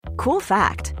Cool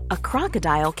fact, a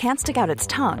crocodile can't stick out its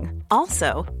tongue.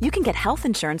 Also, you can get health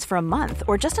insurance for a month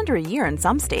or just under a year in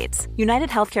some states. United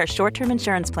Healthcare short-term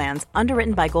insurance plans,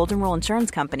 underwritten by Golden Rule Insurance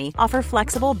Company, offer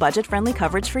flexible, budget-friendly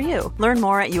coverage for you. Learn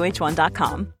more at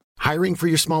uh1.com. Hiring for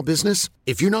your small business?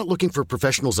 If you're not looking for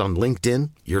professionals on LinkedIn,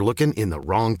 you're looking in the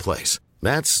wrong place.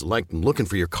 That's like looking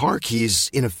for your car keys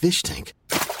in a fish tank.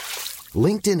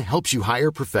 LinkedIn helps you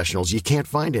hire professionals you can't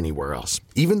find anywhere else,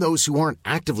 even those who aren't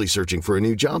actively searching for a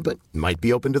new job but might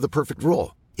be open to the perfect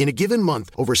role. In a given month,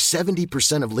 over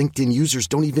 70% of LinkedIn users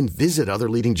don't even visit other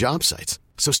leading job sites.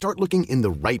 So start looking in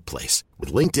the right place.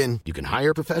 With LinkedIn, you can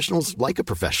hire professionals like a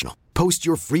professional. Post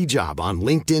your free job on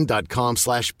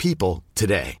linkedin.com/people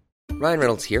today. Ryan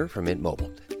Reynolds here from Mint Mobile.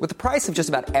 With the price of just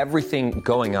about everything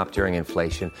going up during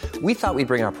inflation, we thought we'd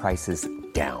bring our prices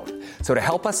down. So to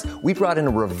help us, we brought in a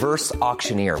reverse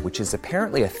auctioneer, which is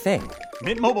apparently a thing.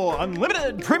 Mint Mobile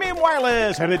Unlimited Premium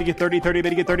Wireless. How to get 30, 30, bit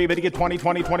to get 30, bit to get 20,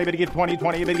 20, 20, bit to get 20,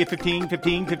 20, bit to get 15,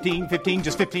 15, 15, 15,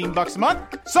 just $15 a month?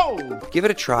 Sold! Give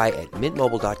it a try at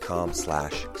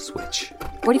mintmobile.com/switch.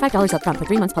 $45 up front for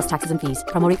 3 months plus taxes and fees.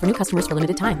 Promo rate for new customers for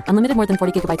limited time. Unlimited more than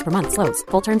 40 gigabytes per month. Slows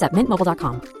full terms at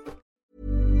mintmobile.com.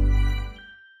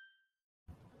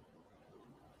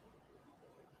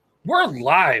 We're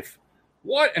live.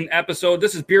 What an episode.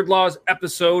 This is Beard Laws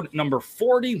episode number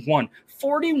 41.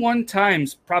 41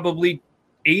 times, probably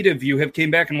 8 of you have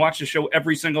came back and watched the show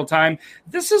every single time.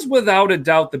 This is without a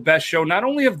doubt the best show, not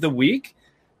only of the week,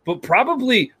 but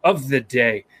probably of the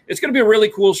day. It's going to be a really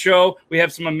cool show. We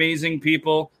have some amazing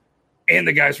people and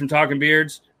the guys from Talking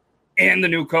Beards and the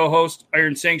new co-host,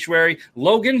 Iron Sanctuary.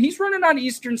 Logan, he's running on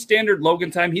Eastern Standard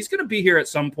Logan time. He's going to be here at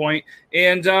some point.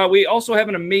 And we also have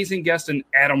an amazing guest in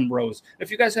Adam Rose. If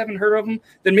you guys haven't heard of him,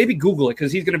 then maybe Google it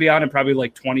because he's going to be on in probably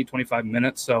like 20, 25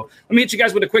 minutes. So let me hit you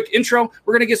guys with a quick intro.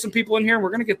 We're going to get some people in here and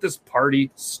we're going to get this party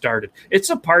started. It's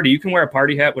a party. You can wear a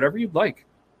party hat, whatever you'd like.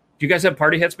 Do you guys have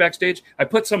party hats backstage? I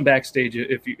put some backstage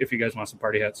if you guys want some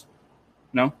party hats.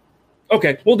 No?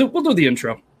 Okay, we'll do the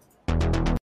intro.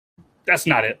 That's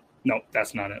not it. No,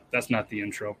 that's not it. That's not the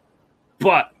intro.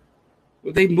 But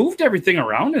they moved everything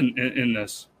around in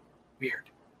this. Weird.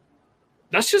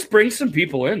 Let's just bring some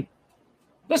people in.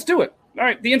 Let's do it. All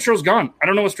right, the intro's gone. I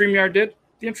don't know what StreamYard did.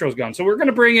 The intro's gone. So we're going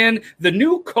to bring in the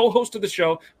new co-host of the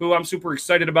show, who I'm super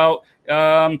excited about.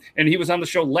 And he was on the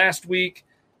show last week.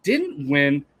 Didn't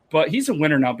win, but he's a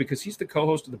winner now because he's the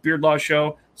co-host of the Beard Law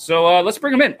Show. So let's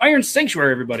bring him in. Iron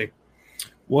Sanctuary, everybody.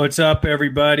 What's up,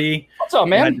 everybody? What's up,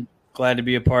 man? Glad to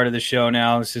be a part of the show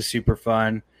now. This is super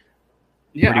fun.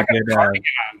 Yeah, I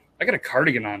got a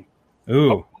cardigan on.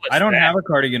 Ooh, I don't have a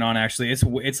cardigan on, actually.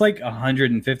 It's like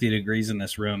 150 degrees in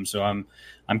this room, so I'm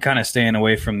kind of staying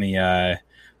away from the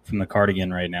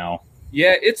cardigan right now.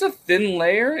 Yeah, it's a thin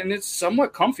layer and it's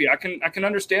somewhat comfy. I can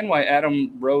understand why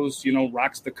Adam Rose,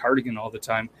 rocks the cardigan all the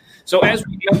time. So as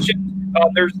we mentioned,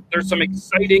 there's some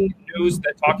exciting news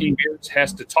that Talking Beards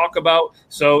has to talk about.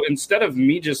 So instead of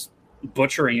me just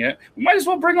butchering it, we might as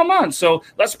well bring them on. So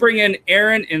let's bring in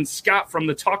Aaron and Scott from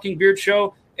the Talking Beard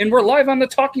Show, and we're live on the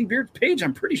Talking Beards page,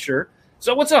 I'm pretty sure.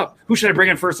 So what's up? Who should I bring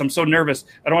in first? I'm so nervous.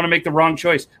 I don't want to make the wrong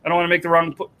choice. I don't want to make the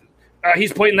wrong.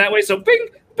 He's pointing that way, so bing,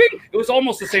 bing. It was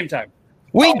almost the same time.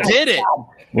 We did it.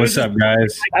 What's up,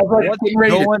 guys? What's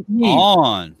going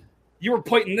on? You were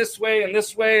pointing this way, and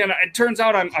it turns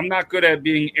out I'm not good at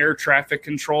being air traffic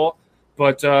control.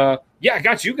 But yeah, I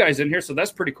got you guys in here, so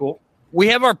that's pretty cool. We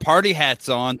have our party hats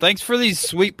on. Thanks for these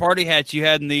sweet party hats you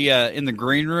had in the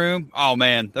green room. Oh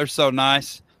man, they're so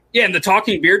nice. Yeah, and the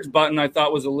Talking Beards button I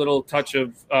thought was a little touch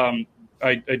of I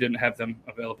didn't have them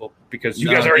available because you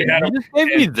guys already had them. You just gave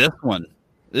me this one.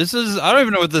 This is I don't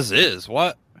even know what this is.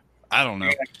 What? I don't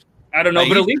know. I don't know,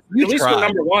 but at least we're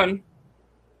number one.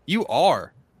 You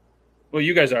are. Well,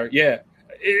 you guys are, yeah.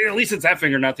 At least it's that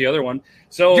finger, not the other one.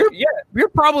 So you're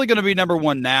probably going to be number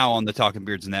one now on the Talking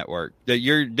Beards Network. That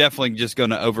you're definitely just going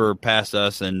to overpass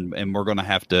us, and we're going to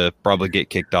have to probably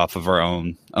get kicked off of our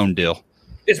own deal.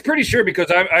 It's pretty sure because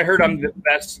I heard I'm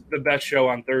the best show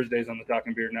on Thursdays on the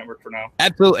Talking Beard Network for now.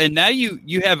 Absolutely, and now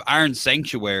you have Iron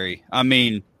Sanctuary. I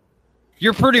mean,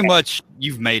 you're pretty much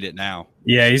you've made it now.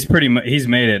 Yeah, he's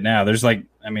made it now. There's no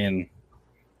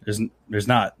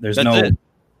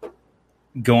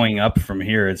going up from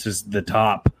here. It's just the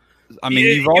top. I mean,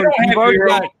 you've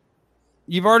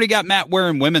already got Matt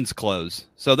wearing women's clothes,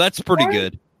 so that's pretty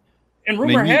good. And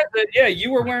rumor has it,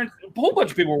 you were wearing a whole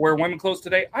bunch of people were wearing women's clothes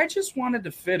today. I just wanted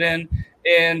to fit in,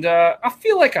 and I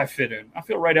feel like I fit in. I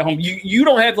feel right at home. You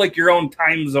don't have like your own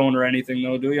time zone or anything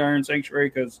though, do you, Iron Sanctuary?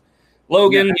 Because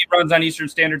Logan, he runs on Eastern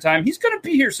Standard Time. He's going to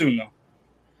be here soon though.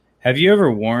 Have you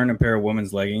ever worn a pair of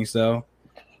women's leggings though?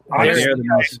 Honestly, They're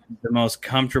the most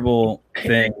comfortable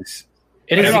things.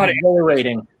 It is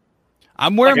exhilarating.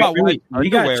 I'm wearing my we white got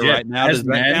underwear gypped. right now. Does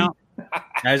that count?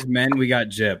 As men, we got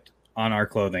gypped on our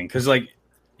clothing because, like,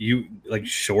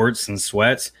 shorts and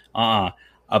sweats. A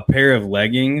pair of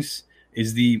leggings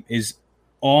is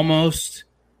almost,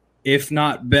 if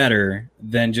not better,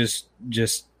 than just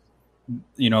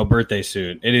a birthday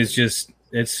suit. It is just,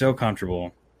 it's so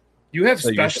comfortable. You have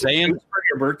So special suits for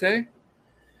your birthday?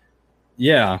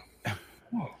 Yeah.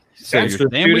 So you're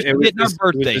saying we should get our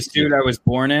birthday the suit I was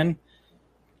born in.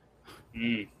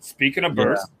 Speaking of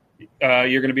birth,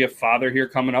 you're going to be a father here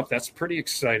coming up. That's pretty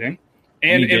exciting.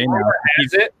 And rumor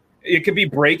has it could be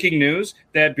breaking news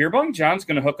that Beer Bong John's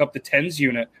going to hook up the TENS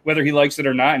unit, whether he likes it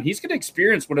or not, and he's going to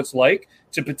experience what it's like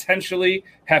to potentially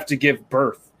have to give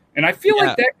birth. And I feel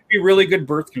like that could be really good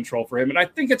birth control for him, and I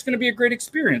think it's going to be a great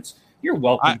experience. You're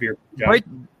welcome, Beer Bong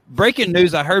John. Breaking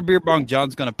news, I heard Beer Bong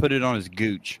John's going to put it on his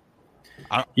gooch.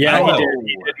 He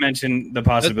did mention the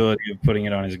possibility of putting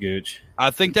it on his gooch. I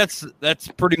think that's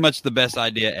pretty much the best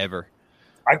idea ever.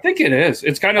 I think it is.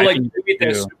 It's kind of like you eat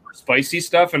that super spicy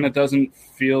stuff and it doesn't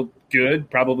feel good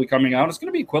probably coming out. It's going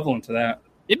to be equivalent to that.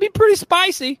 It'd be pretty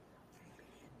spicy.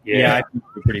 Yeah, I think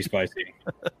it'd be pretty spicy.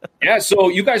 Yeah, so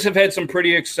you guys have had some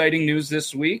pretty exciting news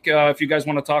this week. If you guys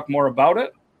want to talk more about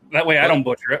it, that way I don't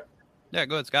butcher it. Yeah,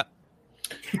 go ahead, Scott.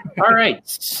 All right,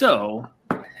 so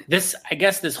this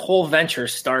whole venture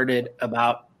started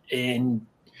about in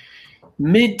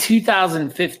mid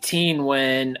 2015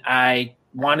 when I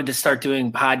wanted to start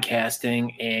doing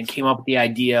podcasting and came up with the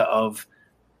idea of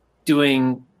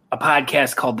doing a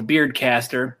podcast called The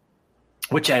Beardcaster,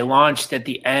 which I launched at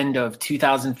the end of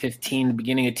 2015, the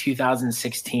beginning of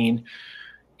 2016,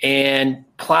 and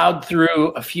plowed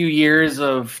through a few years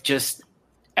of just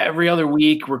every other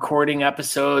week recording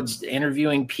episodes,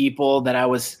 interviewing people that I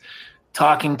was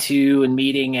talking to and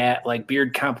meeting at like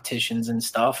beard competitions and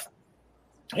stuff.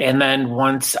 And then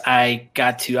once I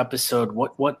got to episode,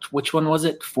 which one was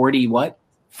it? 40 what?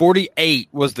 48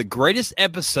 was the greatest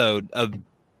episode of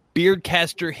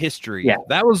Beardcaster history. Yeah.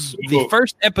 That was the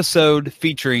first episode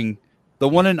featuring the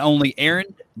one and only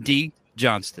Aaron D.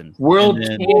 Johnston. World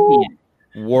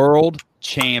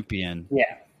champion.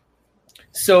 Yeah.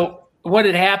 So what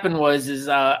had happened was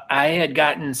I had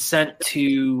gotten sent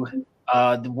to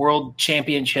the World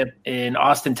Championship in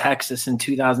Austin, Texas in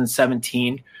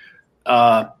 2017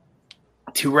 to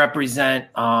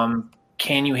represent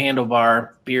Can You Handlebar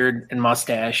beard and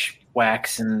mustache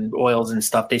wax and oils and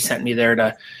stuff. They sent me there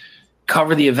to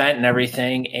cover the event and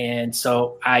everything. And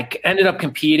so I ended up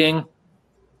competing.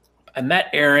 I met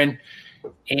Aaron,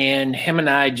 and him and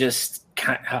I just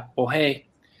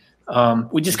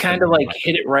we just kind of like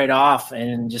hit it right off,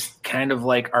 and just kind of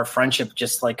like our friendship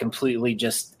just like completely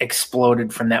just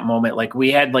exploded from that moment. Like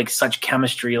we had like such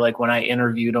chemistry, like when I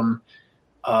interviewed him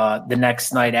the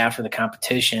next night after the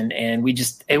competition, and we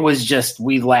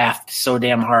laughed so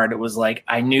damn hard. It was like,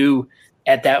 I knew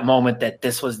at that moment that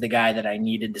this was the guy that I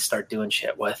needed to start doing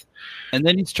shit with. And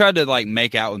then he's tried to like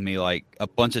make out with me like a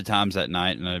bunch of times that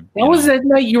night. And what was that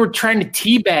night you were trying to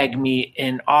teabag me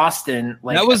in Austin?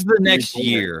 Like that was the next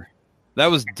year.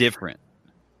 That was different.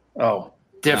 Oh,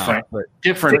 different.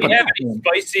 Different. Did he have any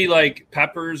spicy like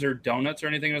peppers or donuts or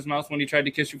anything in his mouth when he tried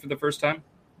to kiss you for the first time?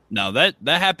 No, that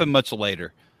happened much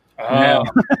later. Oh.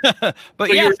 But so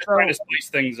yeah, you were just trying to spice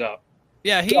things up.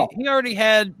 Yeah, he already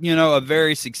had, a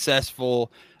very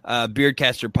successful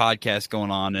Beardcaster podcast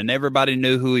going on, and everybody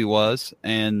knew who he was.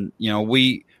 And,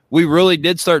 we really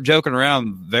did start joking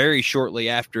around very shortly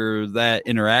after that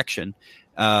interaction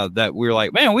that we were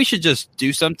like, man, we should just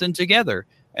do something together.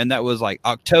 And that was like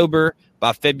October.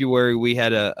 By February, we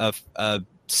had a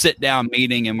sit-down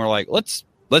meeting, and we're like, let's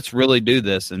really do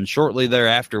this. And shortly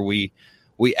thereafter, we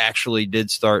actually did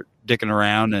start dicking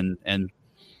around and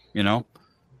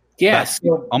yeah.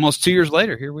 So, almost 2 years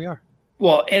later, here we are.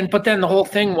 Well, but then the whole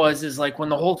thing is like when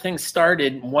the whole thing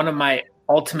started, one of my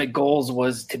ultimate goals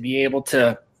was to be able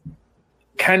to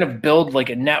kind of build like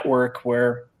a network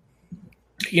where,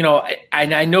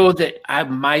 I know that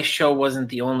my show wasn't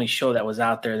the only show that was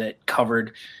out there that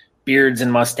covered beards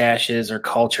and mustaches or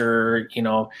culture,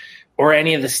 or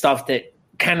any of the stuff that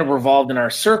kind of revolved in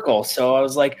our circle. So I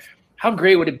was like, how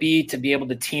great would it be to be able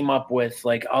to team up with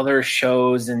like other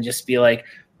shows and just be like,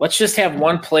 let's just have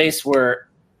one place where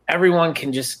everyone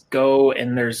can just go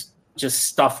and there's just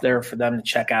stuff there for them to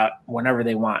check out whenever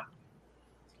they want.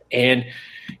 And,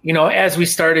 as we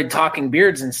started talking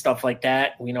beards and stuff like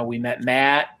that, we met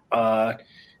Matt,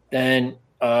 then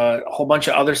a whole bunch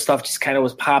of other stuff just kind of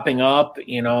was popping up,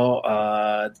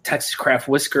 Texas Craft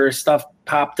Whisker stuff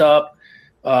popped up.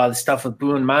 The stuff with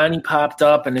Boo and Monty popped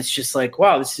up, and it's just like,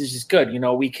 wow, this is just good.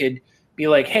 We could be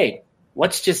like, hey,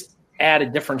 let's just add a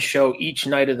different show each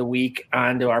night of the week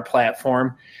onto our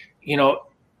platform,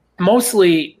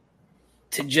 mostly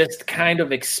to just kind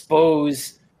of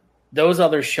expose those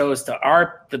other shows to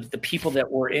the people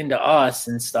that were into us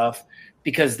and stuff,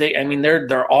 because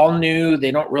they're all new.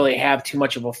 They don't really have too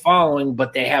much of a following,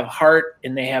 but they have heart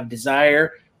and they have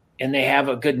desire and they have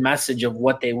a good message of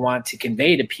what they want to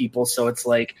convey to people. So it's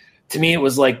like, to me, it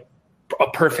was like a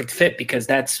perfect fit, because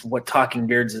that's what Talking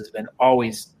Beards has been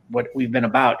always what we've been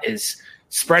about, is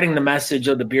spreading the message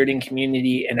of the bearding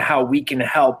community and how we can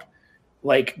help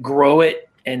grow it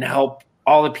and help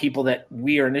all the people that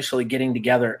we are initially getting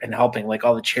together and helping, like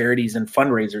all the charities and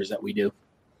fundraisers that we do.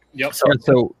 Yep.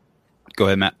 So go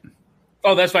ahead, Matt.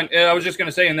 Oh, that's fine. I was just going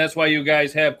to say, and that's why you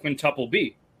guys have Quintuple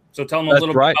B. So tell them a little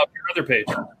bit about your other page.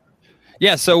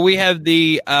 Yeah, so we have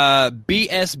the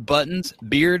BS Buttons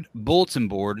Beard Bulletin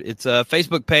Board. It's a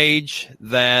Facebook page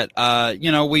that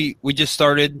we just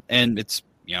started, and it's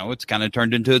kind of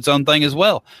turned into its own thing as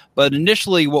well. But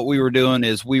initially what we were doing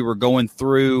is we were going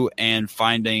through and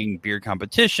finding beard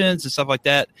competitions and stuff like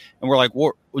that. And we're like,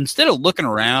 well, instead of looking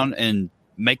around and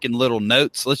making little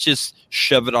notes, let's just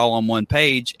shove it all on one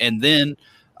page, and then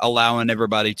allowing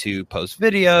everybody to post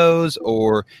videos,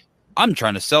 or I'm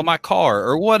trying to sell my car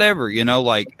or whatever,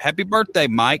 like happy birthday,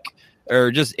 Mike,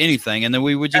 or just anything. And then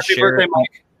we would just share it.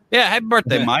 Mike. Yeah, happy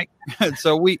birthday, Mike.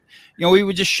 So we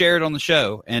would just share it on the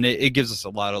show, and it gives us a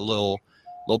lot of little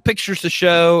pictures to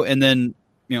show, and then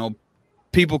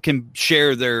people can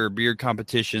share their beard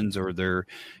competitions or their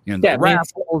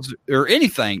raffles or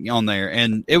anything on there,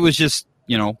 and it was just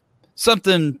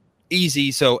something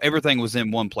easy. So everything was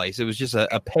in one place. It was just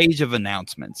a page of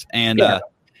announcements, and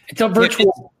it's a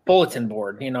virtual bulletin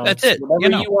board. That's it.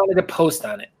 Whatever you wanted to post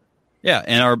on it. Yeah,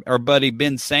 and our buddy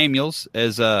Ben Samuels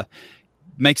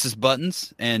makes us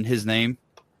buttons, and his name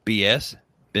BS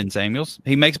Ben Samuels.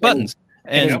 He makes buttons,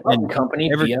 and company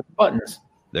BS Buttons.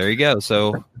 There you go.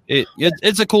 So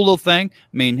it's a cool little thing.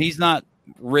 I mean, he's not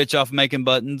rich off making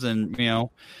buttons, and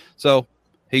so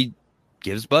he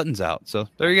gives buttons out. So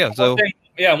there you go. So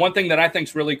one thing that I think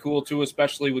is really cool too,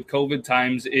 especially with COVID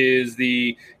times, is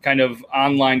the kind of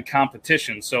online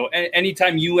competition. So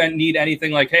anytime you need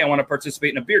anything like, hey, I want to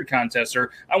participate in a beard contest,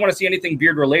 or I want to see anything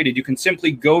beard related, you can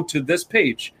simply go to this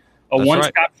page,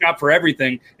 one-stop shop for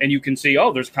everything, and you can see,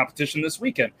 oh, there's competition this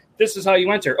weekend. This is how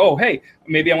you enter. Oh, hey,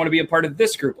 maybe I want to be a part of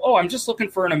this group. Oh, I'm just looking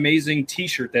for an amazing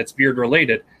T-shirt that's beard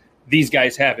related. These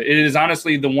guys have it. It is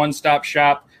honestly the one-stop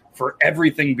shop for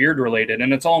everything beard related,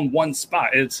 and it's all in one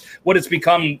spot. It's what it's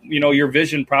become. Your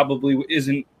vision probably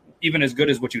isn't even as good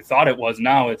as what you thought it was.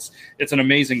 Now it's an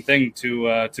amazing thing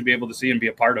to be able to see and be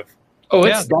a part of. Oh,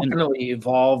 it's definitely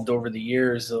evolved over the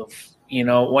years of,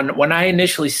 when I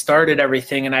initially started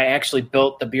everything and I actually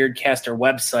built the Beardcaster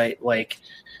website,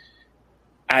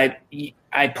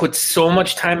 I put so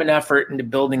much time and effort into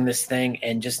building this thing,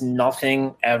 and just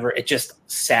nothing ever, it just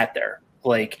sat there.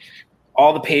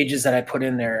 All the pages that I put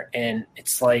in there, and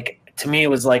it's like, to me, it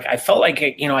was like, I felt like,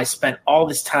 I spent all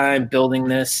this time building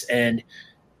this, and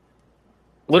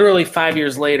literally 5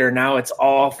 years later, now it's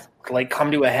all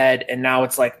come to a head. And now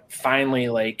it's finally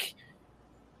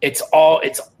it's all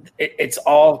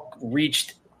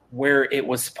reached where it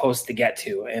was supposed to get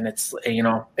to. And it's,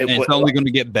 it's only going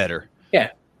to get better.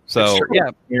 Yeah. So,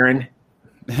 Aaron.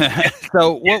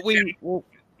 So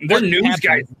their news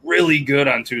guy's really good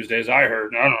on Tuesdays, I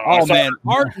heard. I don't know. Oh, man.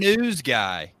 Our news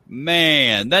guy,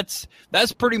 man, that's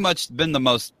pretty much been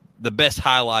the best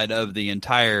highlight of the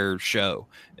entire show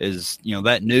is,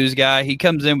 that news guy. He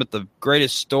comes in with the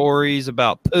greatest stories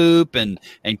about poop and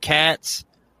cats.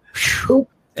 Poop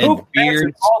and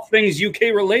beards. All things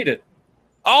UK related.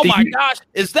 Oh, my gosh.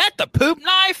 Is that the poop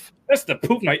knife? That's the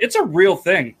poop knife. It's a real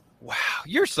thing. Wow.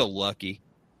 You're so lucky.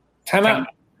 Time out.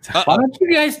 Why don't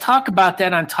you guys talk about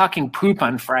that on Talking Poop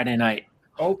on Friday night?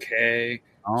 Okay.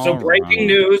 So breaking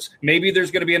news, maybe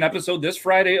there's going to be an episode this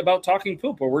Friday about Talking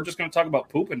Poop, where we're just going to talk about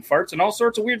poop and farts and all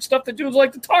sorts of weird stuff that dudes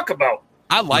like to talk about.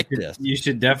 I like this. You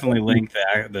should definitely link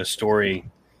the story,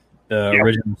 the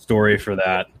original story for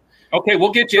that. Okay,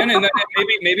 we'll get you in, and then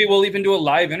maybe we'll even do a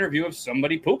live interview of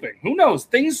somebody pooping. Who knows?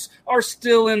 Things are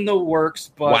still in the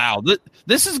works, but wow,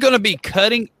 this is going to be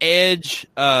cutting edge,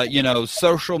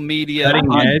 social media, cutting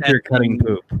edge or cutting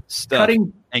poop stuff,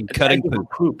 cutting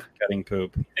poop. Cutting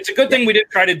poop. It's a good thing we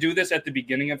didn't try to do this at the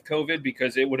beginning of COVID,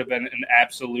 because it would have been an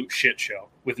absolute shit show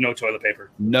with no toilet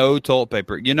paper. No toilet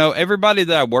paper. Everybody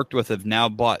that I worked with have now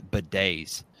bought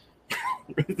bidets.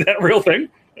 Is that a real thing?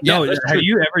 No, have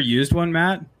you ever used one,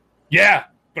 Matt? Yeah,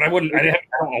 but I wouldn't. I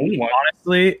don't own one.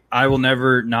 Honestly, I will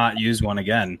never not use one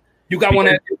again. You got one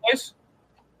at your place?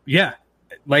 Yeah.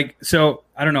 Like, so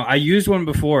I don't know. I used one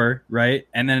before, right?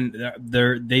 And then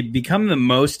they become the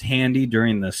most handy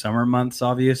during the summer months.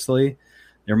 Obviously,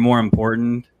 they're more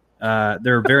important.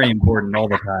 They're very important all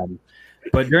the time.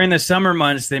 But during the summer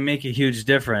months, they make a huge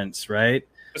difference, right?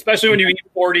 Especially when you eat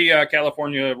 40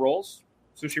 California rolls,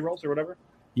 sushi rolls, or whatever.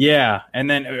 Yeah, and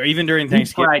then even during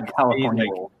Thanksgiving, fried California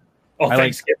roll. Oh, I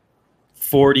like Thanksgiving.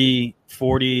 40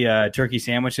 turkey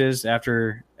sandwiches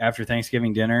after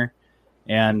Thanksgiving dinner.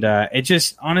 And it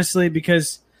just honestly,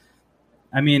 because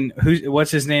I mean,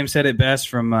 what's his name said it best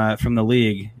from the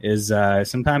league is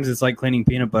sometimes it's like cleaning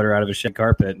peanut butter out of a shed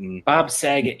carpet. And Bob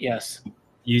Saget, yes.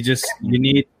 You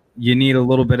need a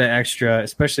little bit of extra,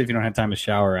 especially if you don't have time to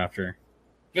shower after.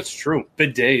 That's true.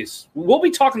 Bidets. We'll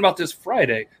be talking about this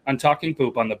Friday on Talking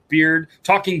Poop on the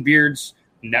Talking Beards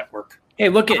Network. Hey,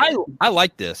 look at I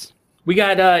like this. We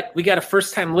got a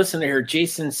first time listener here,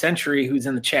 Jason Century, who's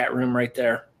in the chat room right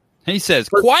there. He says,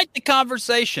 "Quite the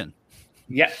conversation."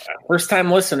 Yeah, first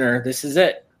time listener. This is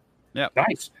it. Yeah,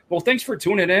 nice. Well, thanks for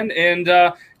tuning in, and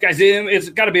guys, it's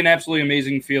got to be an absolutely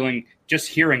amazing feeling just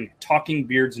hearing Talking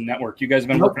Beards Network. You guys have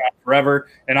been working on it forever,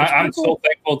 and I'm so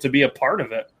thankful to be a part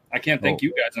of it. I can't thank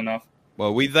you guys enough.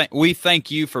 Well, we thank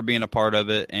you for being a part of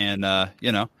it, and yeah,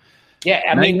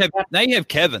 now you have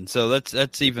Kevin, so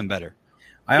that's even better.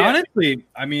 Honestly,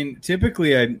 I mean,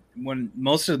 typically, not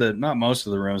most of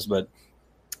the rooms, but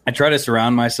I try to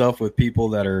surround myself with people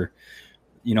that are,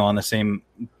 on the same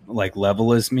like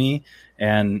level as me,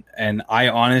 and I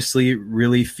honestly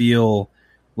really feel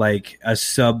like a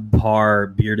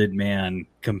subpar bearded man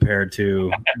compared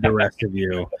to the rest of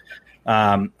you.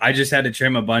 I just had to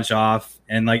trim a bunch off,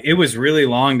 and like it was really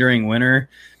long during winter,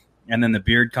 and then the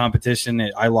beard competition,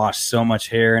 I lost so much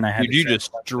hair, and I had you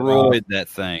destroyed that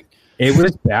thing. It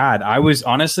was bad.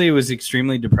 It was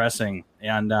extremely depressing,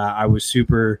 and I was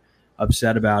super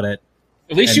upset about it.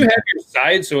 At least you have your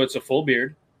side, so it's a full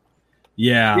beard.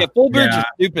 Yeah, full beards are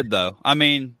stupid though. I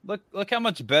mean, look how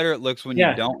much better it looks when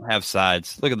you don't have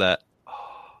sides. Look at that.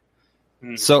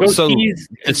 So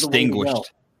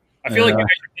distinguished. I feel like you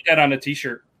should put that on a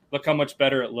T-shirt. Look how much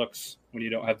better it looks when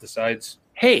you don't have the sides.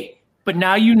 Hey, but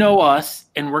now you know us,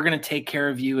 and we're going to take care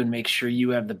of you and make sure you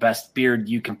have the best beard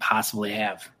you can possibly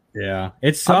have. Yeah,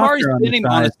 it's I've already softer on seen the him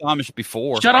on his sides. Amish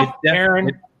before. Shut up,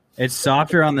 Aaron. It's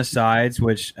softer on the sides,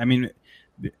 which I mean,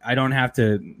 I don't have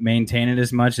to maintain it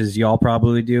as much as y'all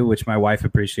probably do, which my wife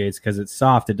appreciates because it's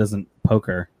soft. It doesn't poke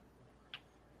her.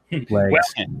 Well,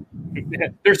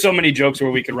 there's so many jokes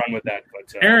where we could run with that.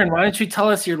 But Aaron, why don't you tell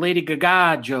us your Lady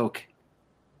Gaga joke?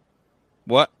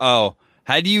 What? Oh,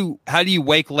 how do you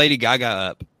wake Lady Gaga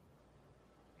up?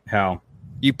 How?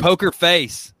 You poke her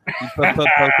face. You poke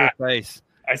her face.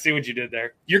 I see what you did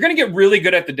there. You're going to get really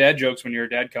good at the dad jokes when you're a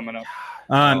dad coming up.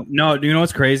 No, do you know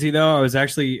what's crazy though? I was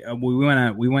actually we went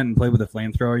and played with a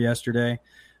flamethrower yesterday.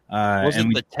 Was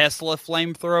it the Tesla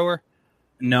flamethrower?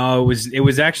 No, it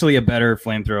was actually a better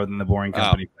flamethrower than the Boring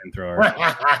Company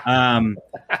flamethrower.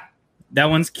 That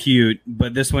one's cute,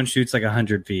 but this one shoots like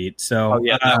 100 feet. So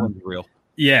that one's real.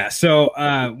 Yeah,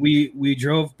 so we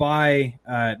drove by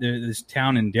this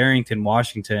town in Darrington,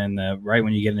 Washington. Right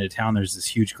when you get into town, there's this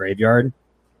huge graveyard,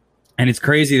 and it's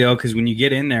crazy though because when you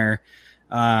get in there,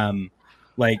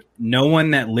 like no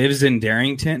one that lives in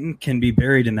Darrington can be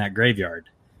buried in that graveyard.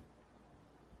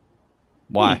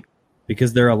 Why?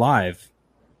 Because they're alive.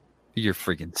 You're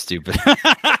freaking stupid.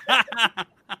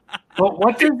 But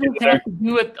what does this have to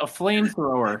do with a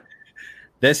flamethrower?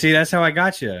 That's how I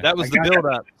got you. That was the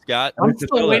build-up, Scott. I'm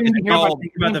still waiting to hear about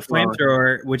the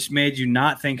flamethrower, which made you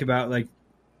not think about like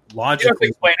logically.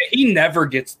 Explain it. He never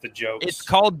gets the jokes. It's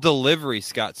called delivery,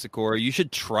 Scott Sikora. You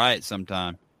should try it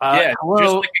sometime. Just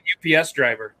like a UPS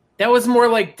driver. That was more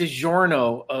like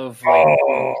DiGiorno of like.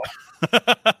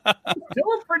 Still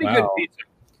a pretty good pizza.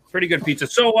 Pretty good pizza.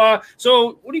 So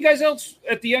what do you guys else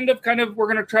at the end of we're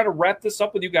going to try to wrap this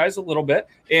up with you guys a little bit.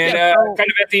 And kind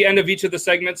of at the end of each of the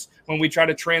segments, when we try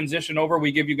to transition over,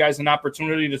 we give you guys an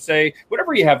opportunity to say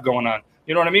whatever you have going on.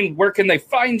 You know what I mean? Where can they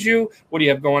find you? What do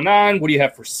you have going on? What do you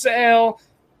have for sale?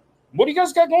 What do you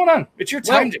guys got going on? It's your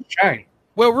time to shine.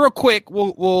 Well, real quick,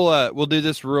 we'll do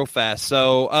this real fast.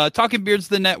 So, Talking Beards,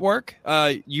 the network.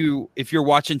 If you're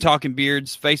watching Talking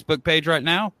Beards Facebook page right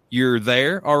now, you're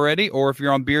there already. Or if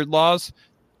you're on Beard Laws,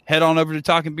 head on over to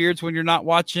Talking Beards when you're not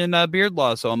watching Beard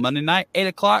Laws. So on Monday night,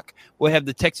 8:00, we'll have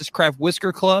the Texas Craft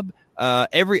Whisker Club.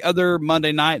 Every other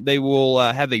Monday night, they will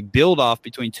have a build-off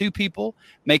between two people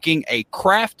making a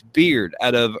craft beard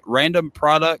out of random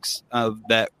products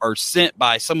that are sent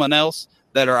by someone else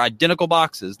that are identical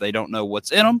boxes. They don't know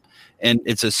what's in them, and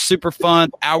it's a super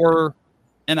fun hour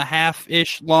and a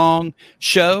half-ish long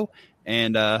show.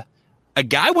 And a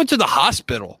guy went to the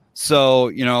hospital,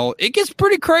 so it gets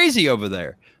pretty crazy over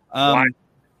there.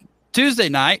 Tuesday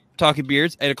night, Talking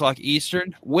Beards, 8:00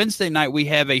 Eastern. Wednesday night, we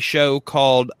have a show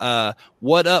called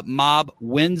What Up Mob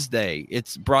Wednesday.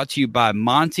 It's brought to you by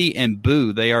Monty and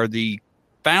Boo. They are the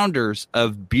founders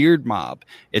of Beard Mob.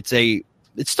 It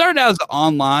started out as an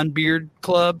online beard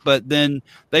club, but then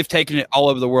they've taken it all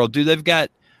over the world.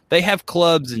 They have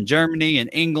clubs in Germany and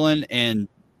England and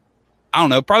I don't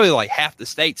know, probably like half the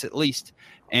states at least.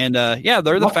 And they're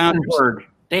the founders.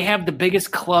 They have the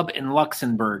biggest club in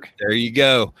Luxembourg. There you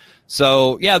go.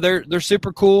 So yeah, they're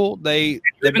super cool. They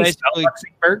basically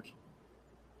Luxembourg.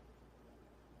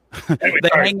 Anyway,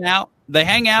 they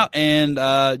hang out and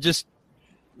just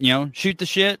shoot the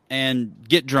shit and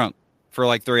get drunk for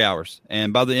like 3 hours.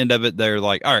 And by the end of it, they're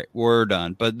like, all right, we're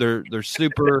done. But they're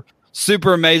super,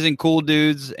 super amazing, cool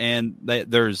dudes. And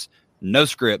there's no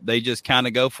script. They just kind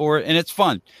of go for it. And it's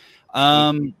fun.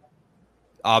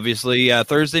 Obviously,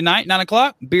 Thursday night,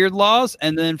 9:00, Beard Laws.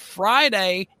 And then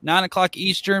Friday, 9:00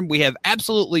 Eastern, we have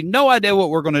absolutely no idea what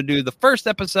we're going to do the first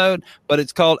episode, but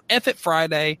it's called F It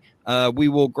Friday. We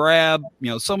will grab,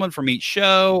 someone from each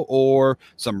show or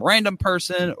some random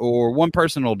person, or one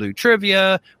person will do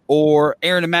trivia, or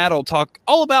Aaron and Matt will talk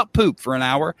all about poop for an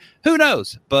hour. Who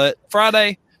knows? But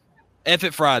Friday, F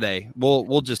It Friday.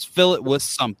 We'll just fill it with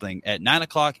something at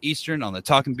 9:00 Eastern on the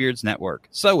Talking Beards Network.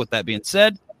 So with that being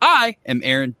said, I am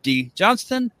Aaron D.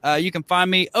 Johnston. You can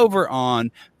find me over on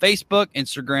Facebook,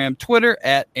 Instagram, Twitter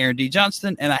at Aaron D.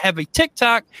 Johnston. And I have a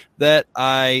TikTok that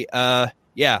I've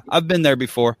been there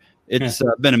before. It's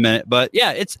been a minute, but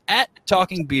yeah, it's at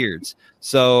Talking Beards.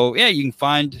 So yeah, you can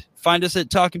find us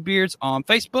at Talking Beards on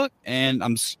Facebook. And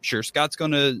I'm sure Scott's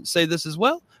going to say this as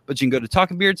well, but you can go to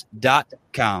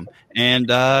talkingbeards.com. And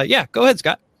go ahead,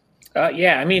 Scott.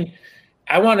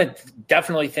 I want to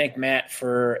definitely thank Matt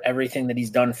for everything that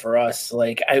he's done for us.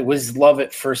 Like, I was love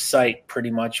at first sight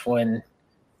pretty much when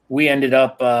we ended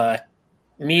up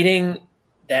meeting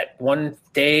that one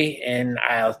day, and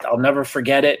I'll never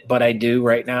forget it, but I do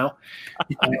right now.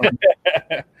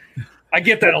 I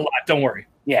get that a lot. Don't worry.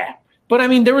 Yeah. But I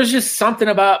mean, there was just something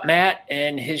about Matt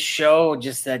and his show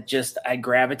that I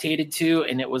gravitated to.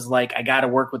 And it was like, I got to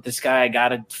work with this guy. I got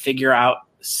to figure out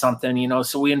something,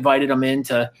 so we invited him in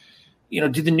to, do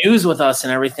the news with us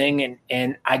and everything.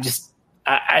 And I just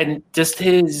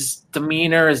his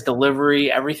demeanor, his delivery,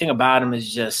 everything about him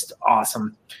is just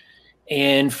awesome.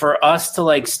 And for us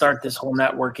to start this whole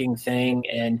networking thing,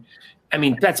 and I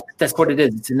mean, that's what it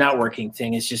is. It's a networking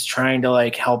thing. It's just trying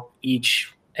to help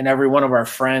each and every one of our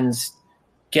friends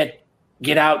get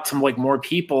out to more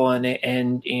people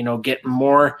and get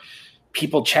more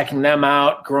people checking them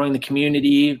out, growing the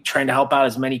community, trying to help out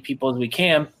as many people as we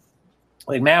can.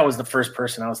 Matt was the first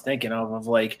person I was thinking of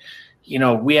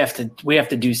we have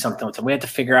to do something with them. We have to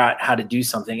figure out how to do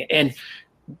something. And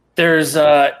there's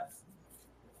other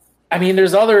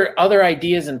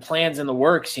ideas and plans in the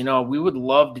works. We would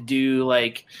love to do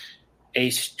a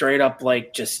straight up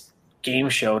just game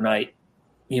show night.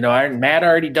 Matt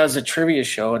already does a trivia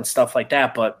show and stuff like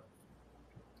that, but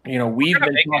we've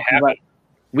been talking about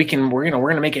we're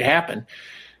going to make it happen.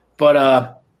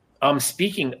 But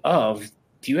speaking of,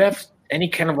 do you have any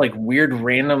kind of weird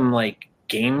random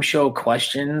game show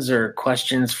questions or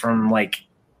questions from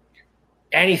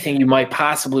anything you might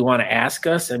possibly want to ask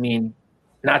us? I mean,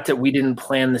 not that we didn't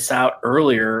plan this out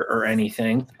earlier or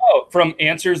anything. Oh, from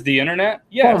Answers the Internet?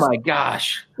 Yes. Oh my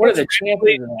gosh. What are the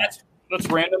chances of that? Let's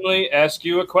randomly ask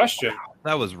you a question.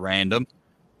 That was random.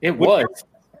 It was.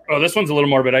 Oh, this one's a little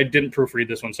more, but I didn't proofread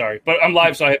this one. Sorry. But I'm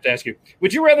live, so I have to ask you.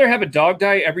 Would you rather have a dog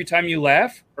die every time you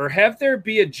laugh, or have there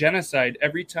be a genocide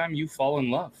every time you fall in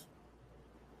love?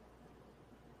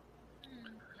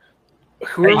 I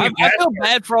feel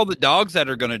bad for all the dogs that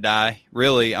are going to die.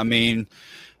 Really. I mean,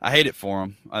 I hate it for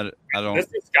them. I don't. This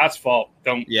is Scott's fault.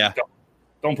 Don't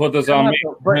put this on me.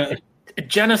 But a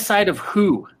genocide of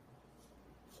who?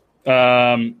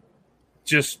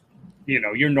 Just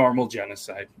your normal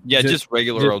genocide. Yeah, just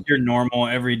regular old. Your normal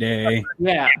everyday.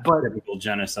 Yeah, but typical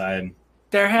genocide.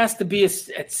 There has to be a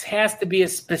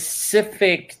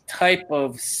specific type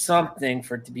of something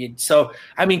for it to be. So,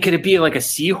 I mean, could it be a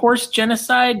seahorse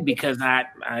genocide? Because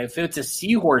if it's a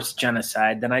seahorse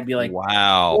genocide, then I'd be like,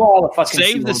 wow, all the fucking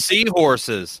save the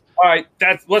seahorses. All right,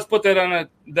 let's put that on a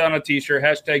t-shirt.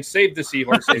 #, save the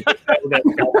seahorses.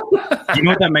 You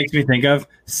know what that makes me think of?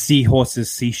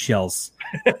 Seahorses, seashells.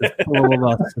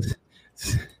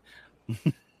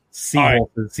 seahorses,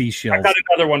 I seashells. got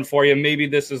another one for you. Maybe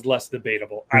this is less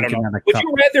debatable. I don't know. Another Would cup.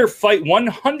 you rather fight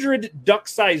 100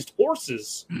 duck-sized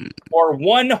horses or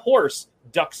one horse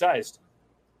duck-sized?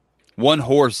 One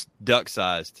horse duck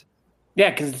sized.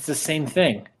 Yeah, because it's the same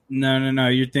thing. No.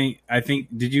 I think.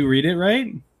 Did you read it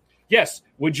right? Yes.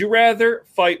 Would you rather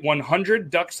fight 100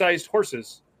 duck-sized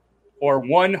horses or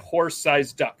one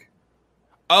horse-sized duck?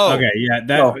 Oh, Okay. Yeah.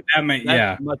 That might. that's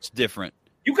Yeah. much different.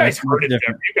 You guys That's heard it.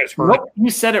 different. You guys heard Nope,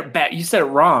 you said it back. You said it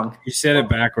wrong. You said it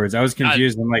backwards. I was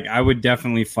confused. I'm like, I would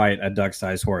definitely fight a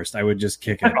duck-sized horse. I would just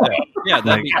kick it. Yeah,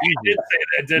 that'd be it. I easy. did say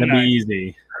that, That'd didn't be uh, I?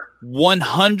 easy.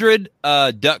 100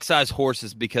 duck-sized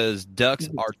horses because ducks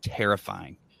are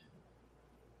terrifying.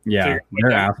 Yeah, So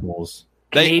they're assholes.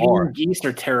 They Canadian are. geese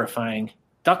are terrifying.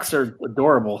 Ducks are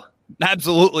adorable.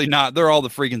 Absolutely not. They're all the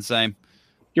freaking same.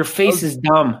 Your face is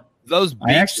dumb. Those I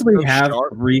beaks actually are so have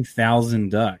sharp. 3,000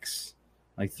 ducks,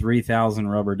 like 3,000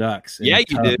 rubber ducks. In Yeah, a you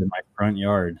tub do. in my front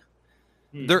yard.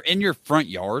 They're in your front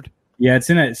yard. Yeah, it's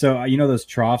in it. So you know those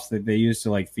troughs that they use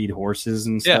to like feed horses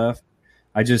and Yeah. stuff.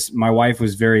 My wife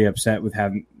was very upset with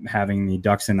having the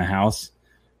ducks in the house,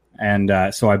 and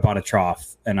so I bought a trough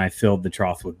and I filled the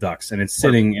trough with ducks, and it's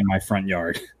sitting in my front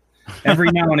yard.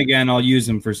 Every now and again, I'll use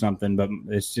them for something, but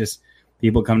it's just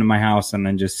people come to my house and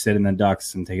then just sit in the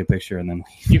ducks and take a picture and then.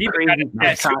 You You crazy got a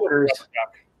pet tattoo of a talkers. rubber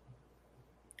duck.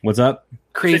 What's up?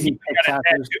 Crazy You pet got a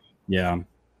talkers. tattoo. Yeah.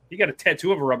 You got a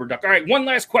tattoo of a rubber duck. All right, one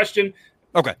last question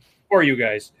Okay. for you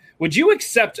guys. Would you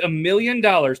accept $1 million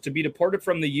to be deported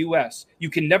from the U.S.? You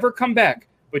can never come back,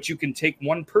 but you can take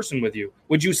one person with you.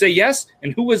 Would you say yes?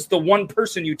 And who is the one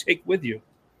person you take with you?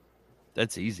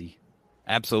 That's easy.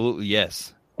 Absolutely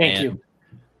yes. Thank And you.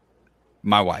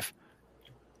 My wife.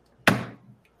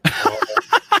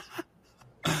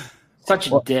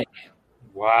 Such a dick.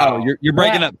 Wow. Oh, you're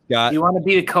breaking Yeah. up, Scott. You want to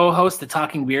be the co-host of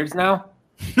Talking Beards now?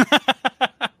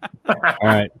 All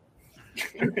right.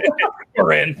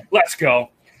 We're in. Let's go.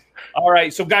 All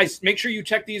right. So, guys, make sure you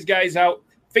check these guys out.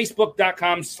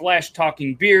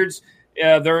 Facebook.com/talkingbeards.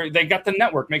 They got the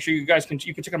network. Make sure you guys can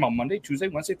check them out Monday, Tuesday,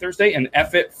 Wednesday, Thursday, and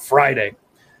F it Friday.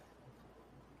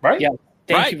 Right? Yeah.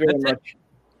 Thank Right, you very that's it. much.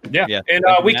 Yeah. Yeah. And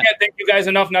Thank you, we Matt. can't thank you guys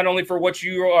enough, not only for what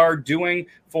you are doing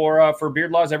for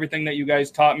Beard Laws, everything that you guys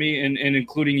taught me, and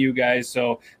including you guys.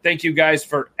 So thank you guys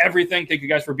for everything. Thank you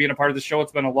guys for being a part of the show.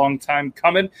 It's been a long time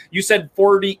coming. You said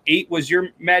 48 was your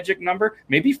magic number.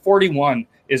 Maybe 41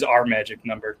 is our magic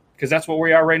number, because that's what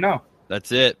we are right now.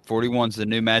 That's it. 41's the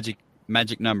new magic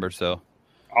number. So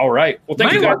All right. Well,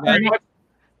 thank My you guys lucky- very much.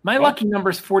 My lucky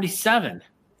number is 47.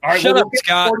 All right, Shut well, up, we'll get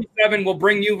Scott. 47. We'll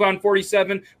bring you on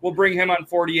 47. We'll bring him on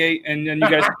 48, and then you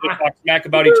guys can just talk smack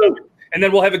about each other. And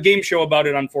then we'll have a game show about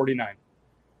it on 49.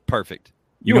 perfect.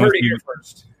 You know, heard it if here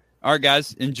first. All right,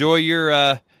 guys. Enjoy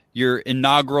your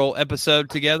inaugural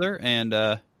episode together, and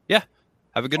yeah,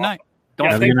 have a good night. Don't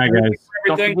Have a thank good night, you guys. for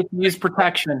Don't everything. forget to use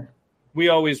protection. We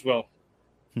always will.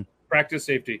 Practice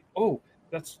safety. Oh,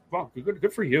 that's wow.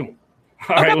 Good for you.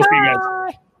 All right, we'll see you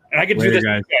guys. And I can do Later, this,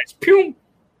 guys. guys. Pew.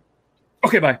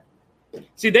 Okay, bye.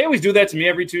 See, they always do that to me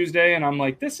every Tuesday, and I'm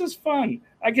like, this is fun.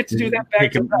 I get to do that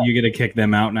back to back. You get to kick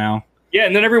them out now Yeah,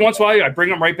 and then every once in a while, I bring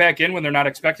them right back in when they're not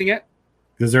expecting it.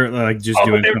 because they're like just Oh,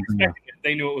 doing but they were something. expecting it.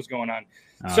 They knew what was going on.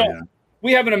 Oh, So yeah.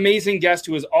 we have an amazing guest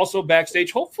who is also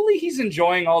backstage. Hopefully, he's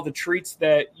enjoying all the treats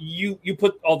that you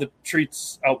put all the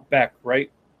treats out back,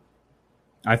 right?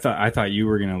 I thought you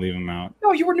were gonna leave them out.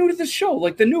 No, you were new to this show.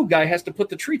 Like the new guy has to put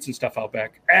the treats and stuff out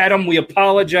back. Adam, we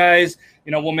apologize.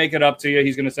 We'll make it up to you.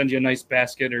 He's going to send you a nice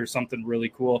basket or something really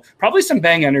cool. Probably some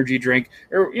Bang energy drink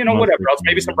or whatever else.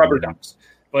 Maybe some rubber ducks.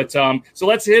 But so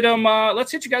let's hit him.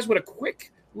 Let's hit you guys with a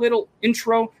quick little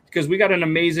intro because we got an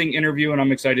amazing interview and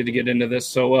I'm excited to get into this.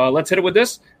 So let's hit it with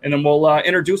this, and then we'll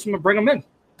introduce him and bring him in.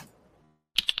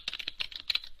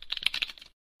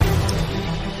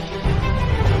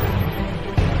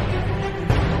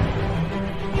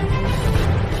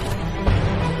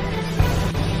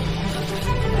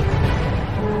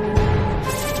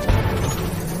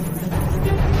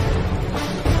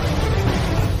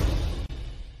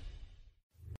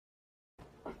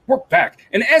 We're back.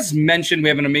 And as mentioned, we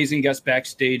have an amazing guest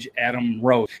backstage, Adam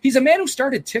Rose. He's a man who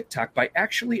started TikTok by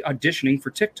actually auditioning for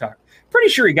TikTok. Pretty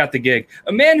sure he got the gig.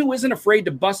 A man who isn't afraid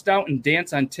to bust out and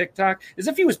dance on TikTok as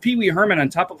if he was Pee Wee Herman on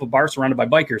top of a bar surrounded by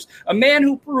bikers. A man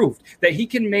who proved that he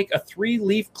can make a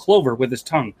 3-leaf clover with his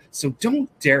tongue. So don't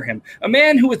dare him. A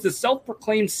man who is the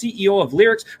self-proclaimed CEO of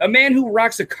Lyrics. A man who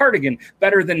rocks a cardigan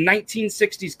better than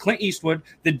 1960s Clint Eastwood,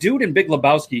 the dude in Big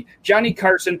Lebowski, Johnny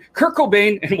Carson, Kurt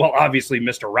Cobain, and well, obviously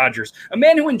Mr. Rogers. A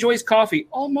man who enjoys coffee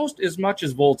almost as much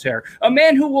as Voltaire. A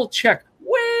man who will check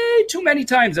way way too many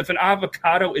times if an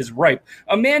avocado is ripe.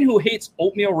 A man who hates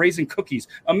oatmeal raisin cookies.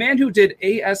 A man who did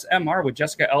ASMR with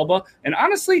Jessica Alba. And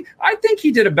honestly, I think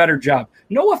he did a better job.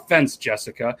 No offense,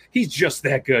 Jessica. He's just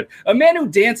that good. A man who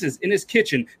dances in his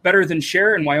kitchen better than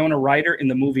Cher and Winona Ryder in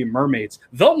the movie Mermaids.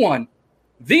 The one,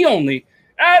 the only,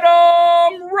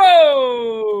 Adam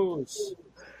Rose.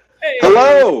 Hey.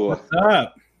 Hello. What's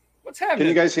up? What's happening? Can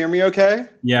you guys hear me okay?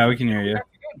 Yeah, we can hear you.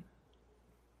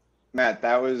 Matt,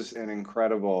 that was an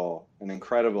incredible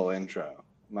intro.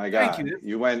 My God, Thank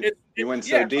you went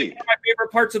so deep. One of my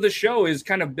favorite parts of the show is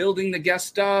kind of building the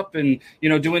guest up and,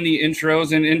 doing the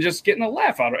intros and just getting a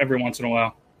laugh out every once in a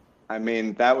while. I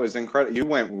mean, that was incredible. You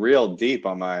went real deep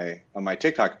on my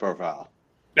TikTok profile.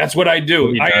 That's what I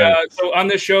do. So on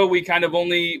this show, we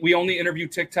only interview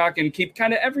TikTok and keep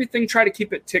kind of everything, try to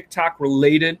keep it TikTok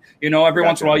related. Every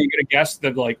once in a while you get a guest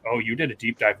that like, oh, you did a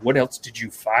deep dive. What else did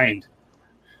you find?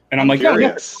 And I'm like,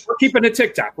 curious. We're keeping it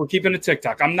TikTok. We're keeping it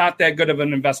TikTok. I'm not that good of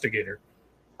an investigator.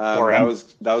 That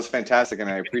was fantastic, and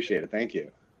I appreciate it. Thank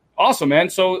you. Awesome, man.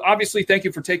 So obviously, thank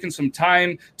you for taking some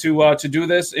time to do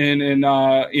this in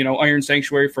Iron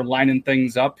Sanctuary, for lining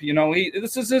things up.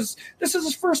 This is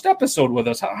his first episode with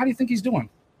us. How do you think he's doing?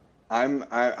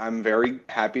 I'm very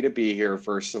happy to be here,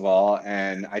 first of all,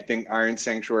 and I think Iron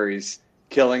Sanctuary's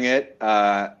killing it.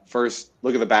 First,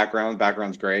 look at the background. The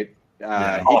background's great.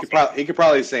 He could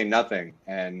probably say nothing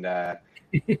and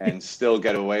still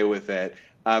get away with it.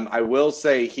 I will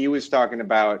say he was talking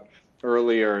about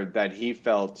earlier that he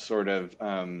felt sort of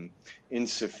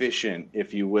insufficient,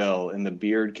 if you will, in the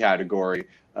beard category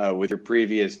with your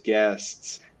previous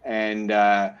guests. And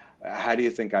how do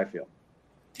you think I feel?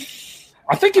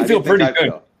 I think you feel pretty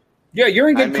good. Yeah, you're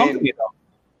in good company, though.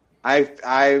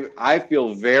 I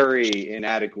feel very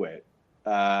inadequate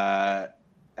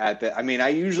at the. I mean, I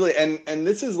usually and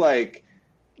this is like,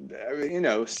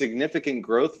 significant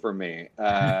growth for me.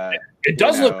 It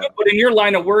does look good, but in your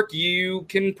line of work, you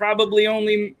can probably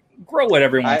only grow it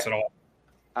every once in a while.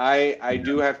 I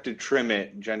do have to trim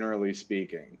it, generally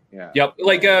speaking. Yeah. Yep.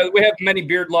 Like we have many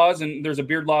beard laws, and there's a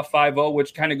beard law 5.0,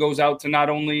 which kind of goes out to not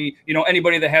only,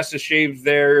 anybody that has to shave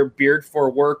their beard for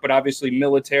work, but obviously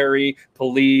military,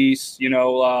 police,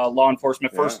 law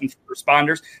enforcement, first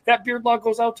responders. That beard law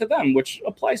goes out to them, which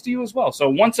applies to you as well. So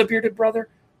once a bearded brother,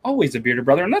 always a bearded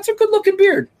brother. And that's a good looking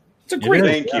beard. It's a great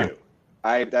Thank you.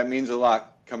 That means a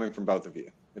lot coming from both of you.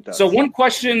 It does. So one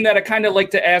question that I kind of like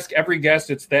to ask every guest,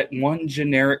 it's that one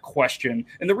generic question.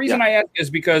 And the reason I ask is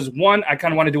because, one, I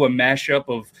kind of want to do a mashup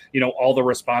of, all the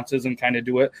responses and kind of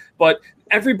do it. But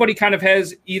everybody kind of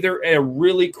has either a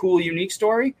really cool, unique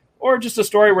story or just a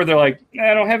story where they're like,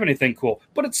 I don't have anything cool.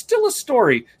 But it's still a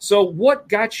story. So what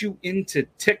got you into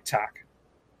TikTok?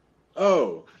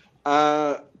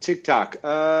 TikTok.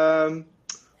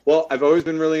 Well, I've always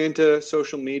been really into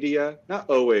social media. Not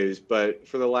always, but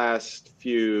for the last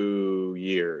few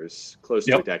years, close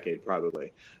to a decade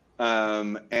probably.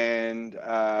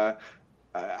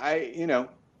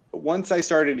 Once I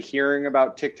started hearing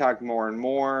about TikTok more and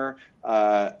more,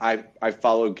 I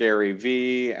follow Gary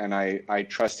Vee, and I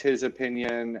trust his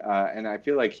opinion, and I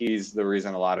feel like he's the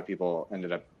reason a lot of people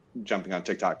ended up jumping on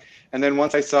TikTok. And then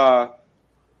once I saw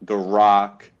The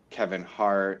Rock, Kevin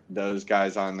Hart, those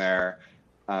guys on there,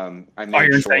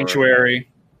 Iron Sanctuary.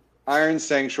 Iron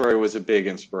Sanctuary was a big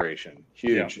inspiration,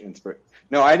 huge inspiration.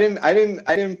 No, I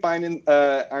didn't find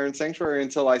Iron Sanctuary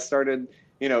until I started,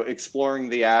 exploring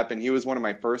the app, and he was one of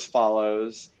my first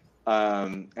follows.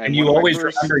 And you always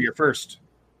remember your first.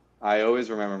 I always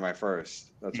remember my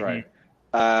first. That's right.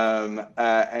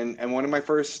 And one of my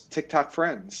first TikTok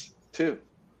friends too.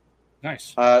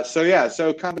 Nice.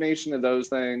 So combination of those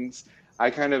things. I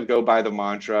kind of go by the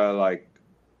mantra like,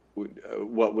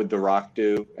 what would The Rock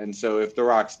do? And so if The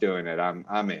Rock's doing it,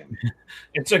 I'm in.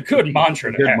 It's a good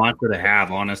mantra to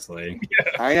have, honestly.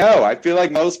 Yeah. I know. I feel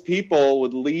like most people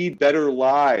would lead better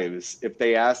lives if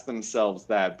they asked themselves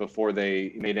that before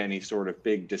they made any sort of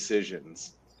big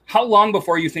decisions. How long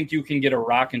before you think you can get a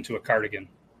Rock into a cardigan?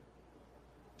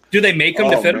 Do they make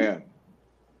them to fit him?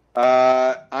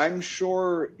 I'm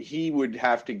sure he would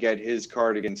have to get his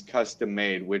cardigans custom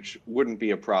made, which wouldn't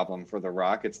be a problem for The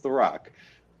Rock. It's The Rock.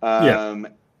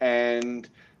 And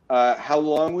how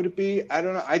long would it be? I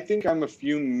don't know. I think I'm a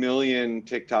few million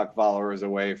TikTok followers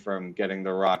away from getting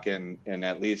The Rock in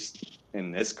at least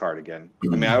in this cardigan.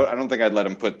 I mean, I don't think I'd let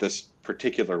him put this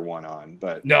particular one on,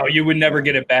 but no, you would never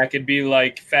get it back. It'd be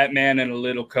like Fat Man in a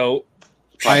little coat.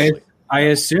 I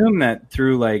assume that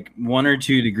through like 1 or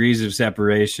 2 degrees of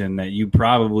separation that you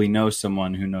probably know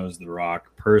someone who knows The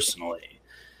Rock personally.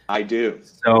 I do.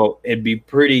 So it'd be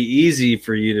pretty easy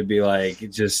for you to be like,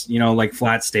 just, like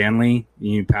Flat Stanley,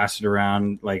 you pass it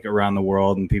around like around the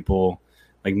world and people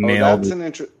like mail.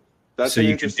 That's an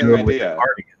interesting do it idea. with a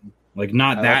cardigan. Like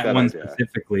not that one idea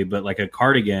specifically, but like a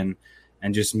cardigan,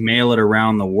 and just mail it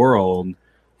around the world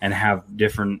and have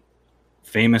different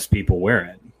famous people wear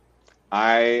it.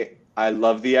 I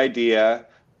love the idea.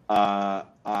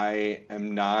 I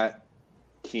am not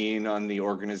keen on the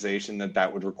organization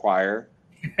that would require,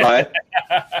 but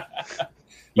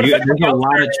there's a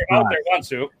lot of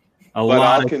trust. A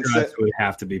lot of trust would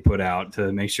have to be put out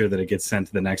to make sure that it gets sent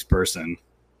to the next person.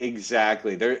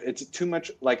 Exactly. It's too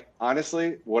much. Like,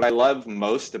 honestly, what I love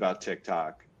most about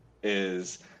TikTok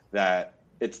is that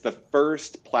it's the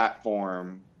first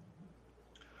platform,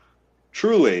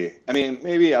 truly, I mean,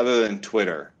 maybe other than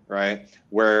Twitter, right,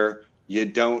 where you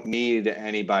don't need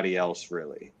anybody else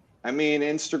really. I mean,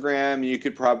 Instagram, you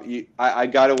could probably, I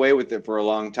got away with it for a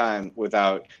long time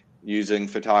without using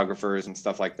photographers and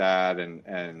stuff like that,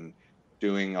 and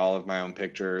doing all of my own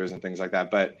pictures and things like that.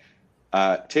 But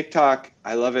TikTok,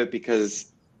 I love it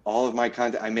because all of my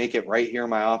content, I make it right here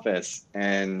in my office,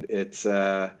 and it's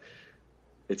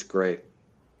great.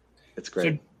 It's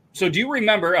great. So do you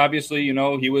remember, obviously,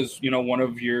 he was, one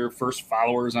of your first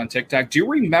followers on TikTok. Do you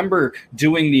remember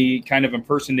doing the kind of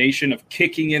impersonation of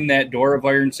kicking in that door of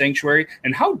Iron Sanctuary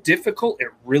and how difficult it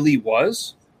really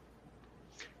was?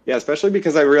 Yeah, especially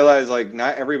because I realized like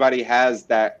not everybody has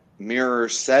that mirror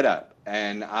setup,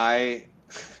 and I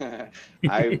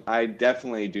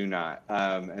definitely do not.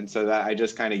 And so that I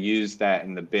just kind of used that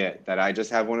in the bit that I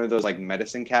just have one of those like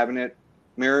medicine cabinet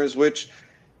mirrors, which,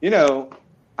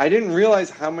 I didn't realize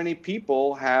how many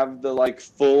people have the like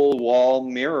full wall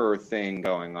mirror thing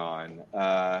going on.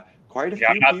 Quite a few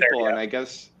people, and I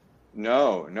guess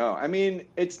no. I mean,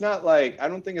 it's not like, I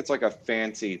don't think it's like a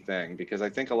fancy thing, because I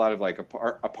think a lot of like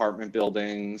apartment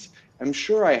buildings, I'm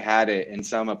sure I had it in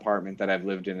some apartment that I've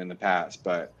lived in the past,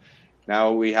 but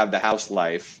now we have the House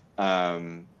Life,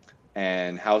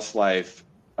 and House Life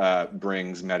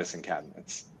brings medicine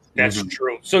cabinets. That's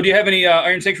true. So do you have any,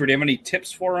 Iron Sanctuary, do you have any tips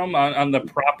for them on the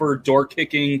proper door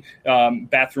kicking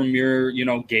bathroom mirror,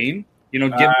 game? Give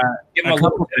them a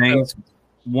couple things.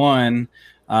 One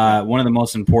of the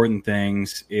most important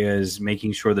things is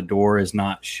making sure the door is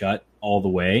not shut all the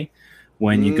way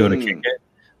when you go to kick it.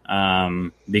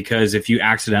 Because if you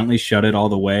accidentally shut it all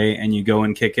the way and you go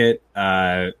and kick it,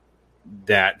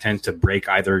 that tends to break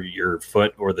either your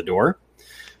foot or the door.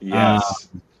 Yes.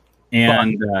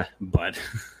 But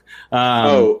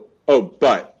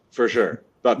for sure.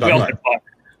 But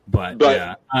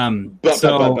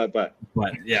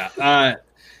yeah.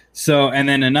 So, and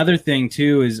then another thing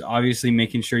too is obviously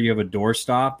making sure you have a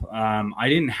doorstop. I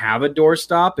didn't have a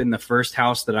doorstop in the first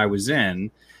house that I was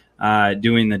in,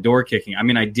 doing the door kicking. I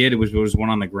mean, I did. It was one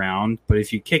on the ground, but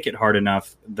if you kick it hard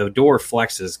enough, the door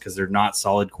flexes because they're not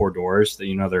solid core doors.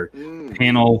 They're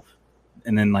panel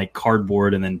and then like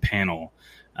cardboard and then panel.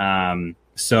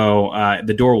 So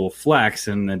the door will flex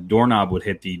and the doorknob would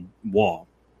hit the wall.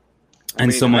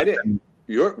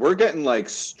 We're getting like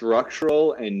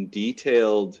structural and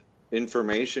detailed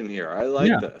information here. I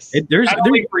like this. There's not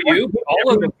only for you, but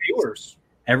all of the viewers.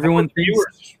 Everyone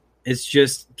thinks it's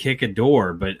just kick a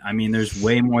door, but I mean, there's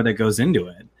way more that goes into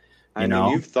it. I mean,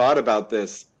 you've thought about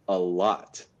this a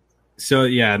lot. So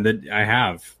yeah, I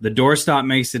have. The doorstop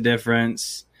makes a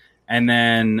difference, and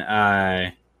then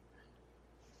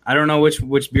I don't know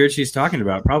which beard she's talking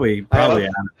about. Probably.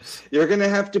 You're gonna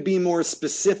have to be more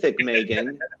specific,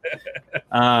 Megan.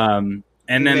 And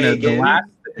then the last,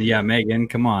 Megan,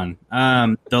 come on.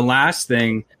 The last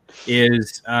thing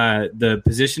is the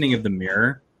positioning of the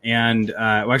mirror, and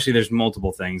actually, there's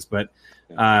multiple things, but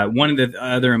one of the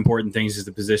other important things is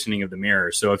the positioning of the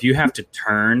mirror. So if you have to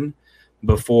turn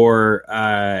before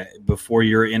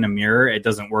you're in a mirror, it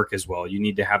doesn't work as well. You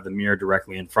need to have the mirror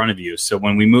directly in front of you. So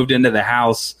when we moved into the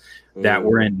house that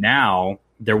we're in now,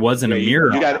 there wasn't a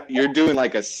mirror. You're doing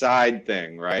like a side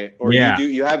thing, right? Or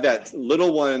you have that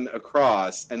little one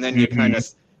across, and then you kind of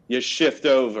shift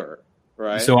over,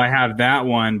 right? So I have that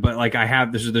one, but like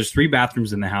there's 3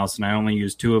 bathrooms in the house, and I only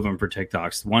use 2 of them for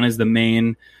TikToks. One is the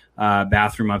main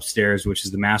bathroom upstairs, which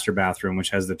is the master bathroom,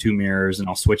 which has the 2 mirrors, and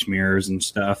I'll switch mirrors and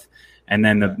stuff. And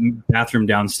then the bathroom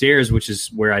downstairs, which is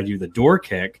where I do the door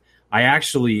kick, I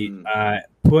actually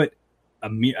put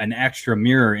an extra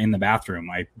mirror in the bathroom.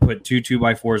 I put 2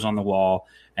 2x4s on the wall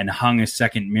and hung a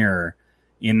second mirror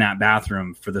in that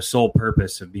bathroom for the sole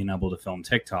purpose of being able to film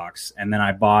TikToks. And then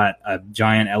I bought a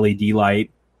giant LED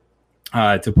light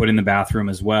to put in the bathroom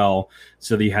as well,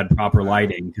 so that you had proper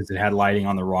lighting, because it had lighting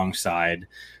on the wrong side.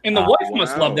 And the wife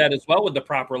must love that as well, with the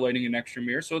proper lighting and extra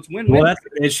mirror. So it's win-win. Well,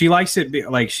 she likes it.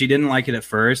 Like, she didn't like it at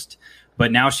first,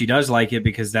 but now she does like it,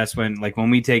 because that's when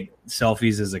we take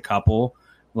selfies as a couple,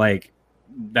 like,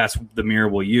 that's the mirror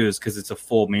we'll use, because it's a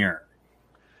full mirror.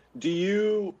 Do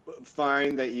you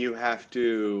find that you have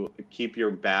to keep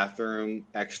your bathroom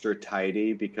extra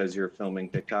tidy because you're filming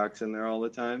TikToks in there all the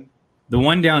time? The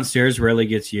one downstairs rarely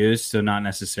gets used, so not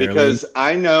necessarily. Because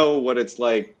I know what it's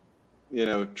like,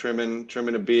 trimming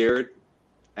a beard,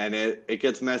 and it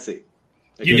gets messy.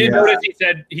 You did notice he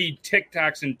said he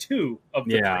TikToks in 2 of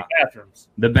the 3 bathrooms.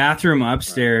 The bathroom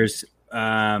upstairs. Do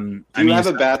you have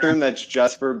a bathroom that's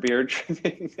just for beard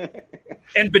trimming?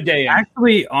 And bidet?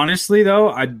 Actually, honestly,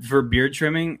 though, for beard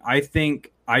trimming, I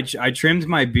think I trimmed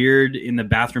my beard in the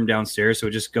bathroom downstairs, so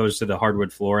it just goes to the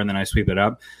hardwood floor, and then I sweep it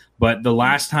up. But the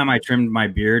last time I trimmed my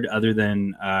beard, other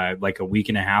than like a week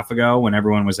and a half ago when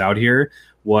everyone was out here,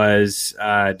 was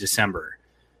December.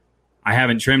 I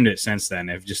haven't trimmed it since then.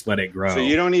 I've just let it grow. So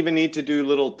you don't even need to do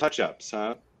little touch-ups,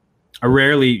 huh? I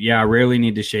rarely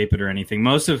need to shape it or anything.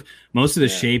 Most of the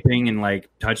shaping and like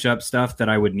touch-up stuff that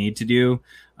I would need to do,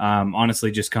 honestly,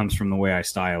 just comes from the way I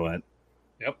style it.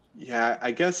 Yep. Yeah,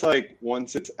 I guess like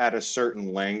once it's at a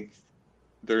certain length,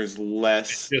 there's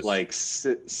less like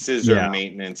scissor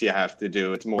maintenance you have to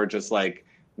do. It's more just like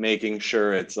making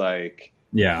sure it's like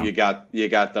you got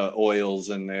the oils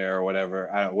in there or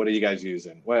whatever. What are you guys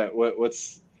using?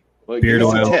 What's beard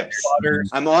oil tips?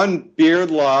 I'm on Beard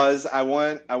Laws. I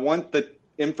want the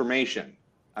information.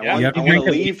 You have to drink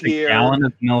at least a gallon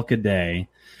of milk a day,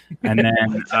 and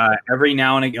then every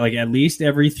now and again, like at least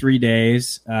every 3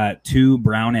 days, 2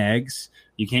 brown eggs.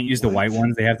 You can't use the white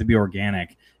ones; they have to be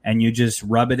organic. And you just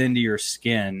rub it into your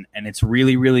skin, and it's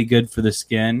really, really good for the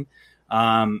skin.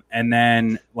 And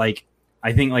then, like,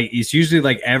 I think like it's usually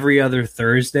like every other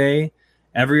Thursday.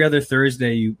 Every other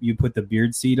Thursday, you put the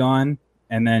beard seed on,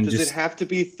 and then does it have to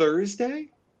be Thursday?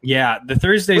 Yeah, the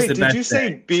Thursday's the best. Did you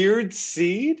say beard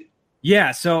seed?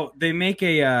 Yeah, so they make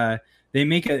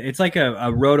it's like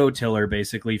a rototiller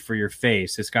basically for your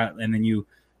face. It's got, and then you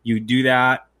do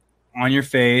that on your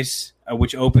face,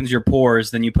 which opens your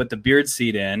pores. Then you put the beard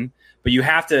seed in, but you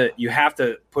have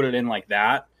to put it in like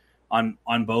that on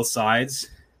both sides.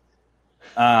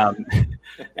 And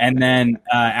then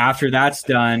after that's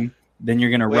done, then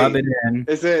you're gonna rub it in.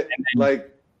 Is it like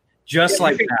just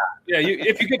like that? Yeah,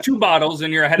 if you get 2 bottles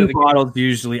and you're ahead of the bottles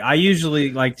usually. I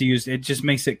usually like to use it. Just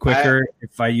makes it quicker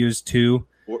if I use 2.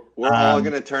 We're all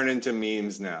going to turn into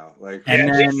memes now. Like, and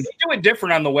then, we do it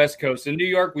different on the West Coast. In New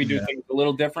York, we do things a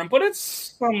little different, but it's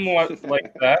somewhat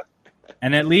like that.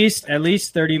 And at least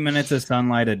 30 minutes of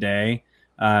sunlight a day.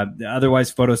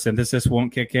 Otherwise, photosynthesis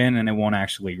won't kick in, and it won't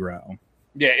actually grow.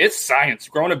 Yeah, it's science.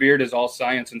 Growing a beard is all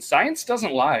science, and science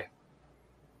doesn't lie.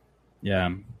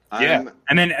 Yeah.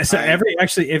 And then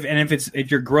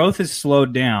if your growth is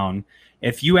slowed down,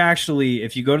 if you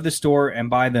go to the store and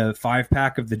buy the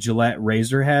 5-pack of the Gillette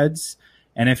razor heads,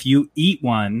 and if you eat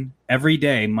one every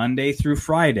day, Monday through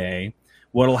Friday,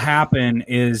 what'll happen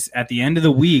is at the end of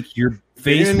the week, your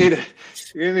face. You're gonna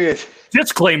need it.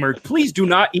 Disclaimer: please do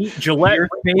not eat Gillette. Your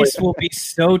face will be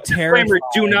so terrified. Disclaimer: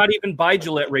 do not even buy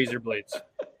Gillette razor blades.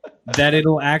 That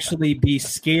it'll actually be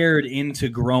scared into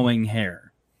growing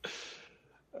hair.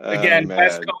 Again,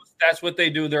 West Coast, that's what they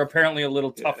do. They're apparently a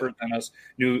little tougher than us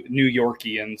New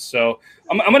Yorkians. So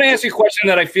I'm going to ask you a question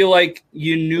that I feel like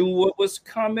you knew what was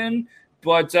coming,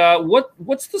 but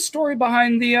what's the story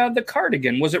behind the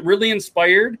cardigan? Was it really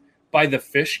inspired by the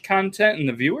fish content and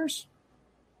the viewers?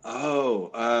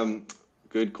 Oh,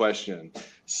 good question.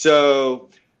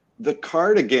 So the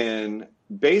cardigan,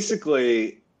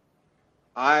 basically,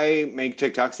 I make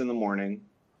TikToks in the morning.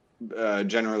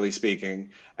 Generally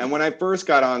speaking, and when I first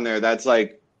got on there, that's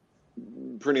like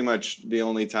pretty much the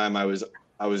only time I was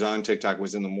on TikTok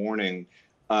was in the morning,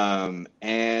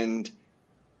 it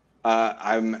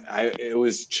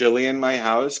was chilly in my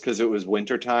house because it was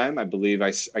wintertime. I believe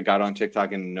I got on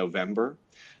TikTok in November,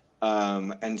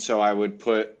 and so I would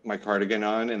put my cardigan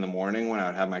on in the morning when I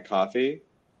would have my coffee.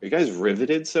 Are you guys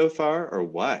riveted so far, or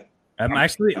what? I'm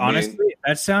actually, honestly,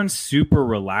 that sounds super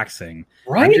relaxing,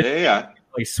 right? Yeah.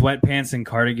 Like sweatpants and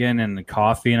cardigan and the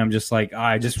coffee, and I'm just like,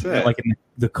 I just feel like in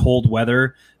the cold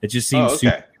weather, it just seems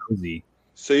super cozy.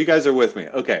 So you guys are with me,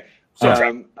 okay?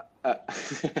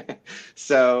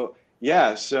 So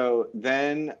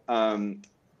then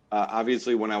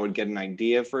obviously when I would get an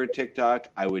idea for a TikTok,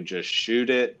 I would just shoot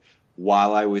it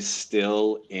while I was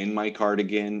still in my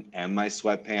cardigan and my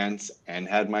sweatpants and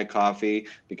had my coffee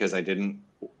because I didn't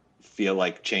feel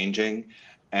like changing.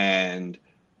 And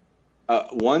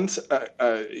Once,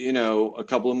 a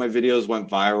couple of my videos went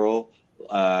viral,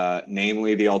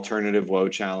 namely the Alternative Woe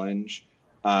Challenge,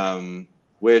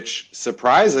 which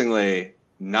surprisingly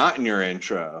not in your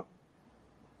intro.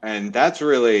 And that's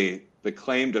really the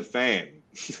claim to fame.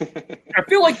 I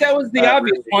feel like that was the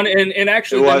obvious one, and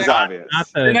actually, it was obvious. Not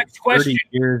the next question. 30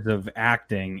 years of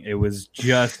acting. It was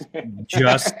just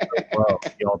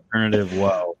the Alternative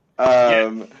Woe.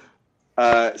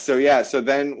 So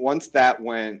then once that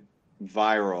went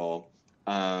viral,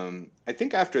 I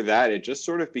think after that it just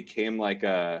sort of became like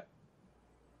a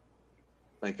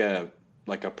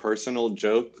personal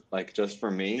joke, like just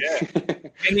for me. Yeah.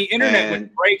 And the internet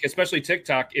would break, especially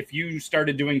TikTok. If you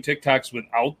started doing TikToks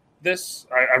without this,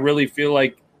 I really feel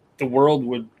like the world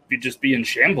would just be in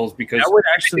shambles, because that would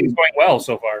actually going well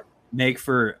so far. Make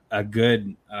for a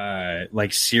good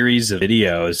series of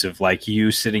videos of like you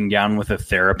sitting down with a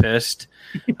therapist,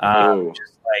 just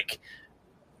like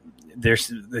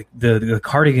there's the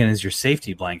cardigan is your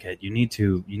safety blanket. You need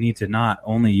to not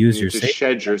only use your safety,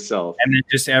 shed yourself, and then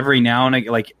just every now and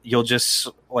again, like you'll just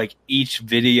like each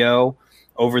video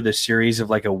over the series of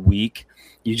like a week,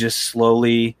 you just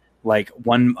slowly like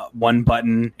one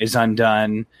button is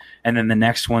undone, and then the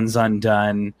next one's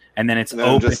undone, and then it's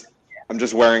open. I'm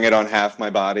just wearing it on half my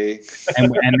body,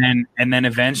 and then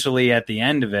eventually at the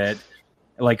end of it,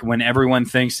 like when everyone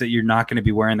thinks that you're not going to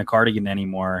be wearing the cardigan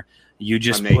anymore, you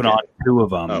just put on two of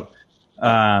them,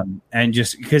 and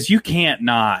just because you can't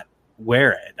not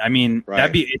wear it. I mean,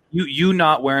 that'd be you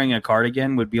not wearing a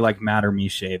cardigan would be like Matt or me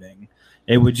shaving.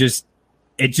 It just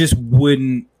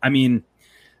wouldn't. I mean,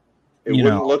 it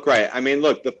wouldn't look right. I mean,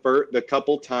 look, the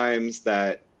couple times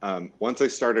that once I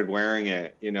started wearing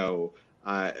it,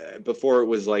 before it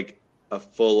was like a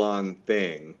full-on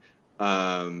thing.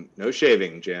 No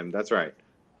shaving, Jim. That's right.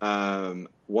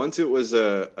 Once it was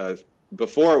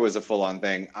before it was a full-on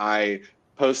thing, I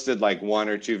posted like 1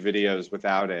 or 2 videos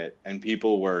without it, and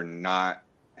people were not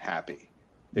happy.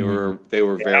 They were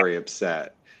very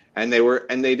upset, and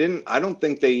they didn't. I don't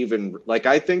think they even like.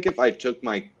 I think if I took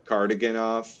my cardigan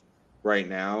off right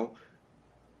now,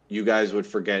 you guys would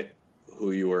forget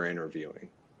who you were interviewing.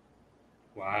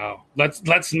 Wow. Let's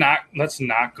not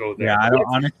go there. Yeah, I don't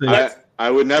honestly. I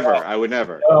would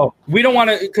never. Oh, we don't want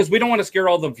to, because we don't want to scare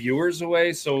all the viewers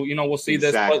away. So we'll see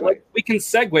this, but like, we can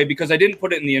segue, because I didn't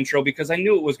put it in the intro because I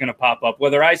knew it was going to pop up.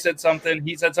 Whether I said something,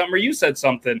 he said something, or you said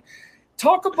something.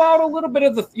 Talk about a little bit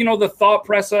of the the thought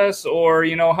process, or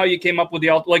how you came up with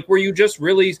like, were you just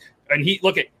really. And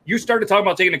you started talking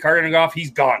about taking the cardigan off.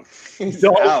 He's gone.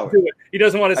 Don't do it. He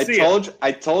doesn't want to see it.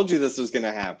 I told you this was going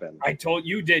to happen.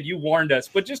 You did. You warned us.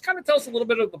 But just kind of tell us a little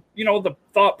bit of the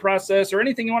thought process, or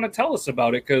anything you want to tell us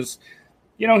about it. Because,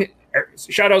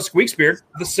 shout out Squeaksbeard,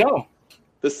 the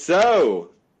So.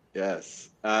 Yes.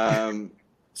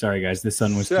 Sorry, guys. The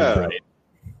sun was too bright.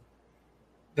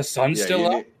 The sun's still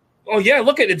up? Oh, yeah.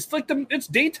 Look at it. It's like it's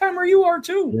daytime where you are,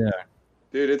 too. Yeah.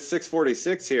 Dude, it's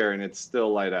 6:46 here, and it's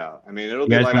still light out. I mean, it'll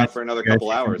be light out for another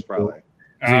couple hours, probably.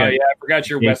 Yeah, I forgot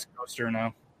you're West Coaster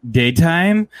now.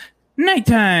 Daytime,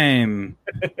 nighttime.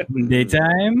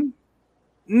 Daytime,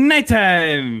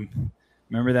 nighttime.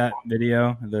 Remember that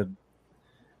video?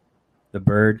 The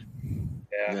bird?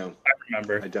 Yeah, no, I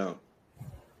remember. I don't.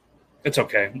 It's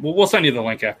okay. We'll send you the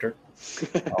link after.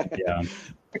 Oh,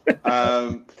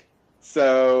 yeah.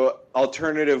 So,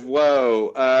 Alternative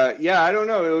Woe. I don't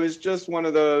know. It was just one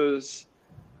of those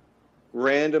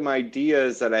random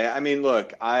ideas that I mean,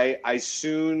 look, I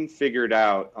soon figured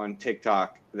out on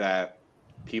TikTok that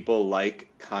people like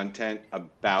content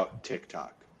about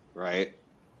TikTok, right?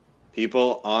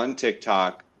 People on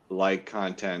TikTok like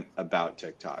content about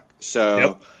TikTok.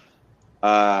 So,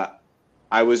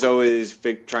 I was always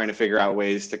trying to figure out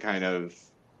ways to kind of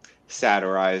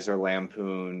satirize or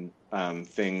lampoon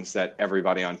things that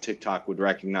everybody on TikTok would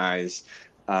recognize.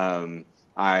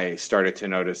 I started to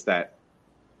notice that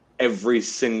every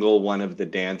single one of the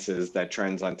dances that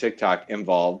trends on TikTok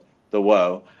involved the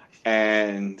woe.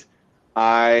 And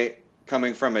I,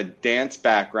 coming from a dance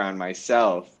background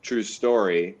myself, true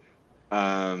story,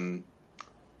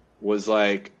 was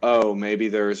like, oh, maybe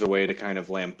there's a way to kind of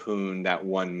lampoon that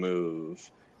one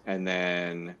move. And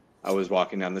then I was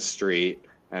walking down the street,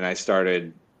 and I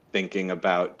started thinking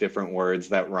about different words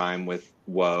that rhyme with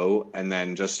woe, and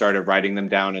then just started writing them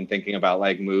down and thinking about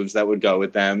like moves that would go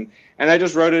with them. And I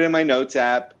just wrote it in my notes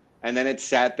app, and then it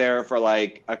sat there for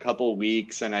like a couple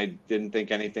weeks, and I didn't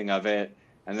think anything of it.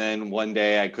 And then one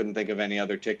day I couldn't think of any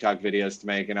other TikTok videos to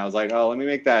make, and I was like, oh, let me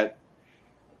make that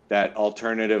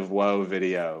Alternative Woe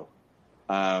video.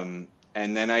 And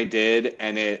then I did,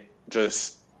 and it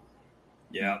just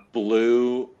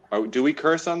blew. Do we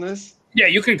curse on this? Yeah,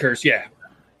 you can curse. Yeah.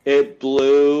 It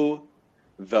blew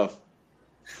the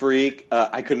freak.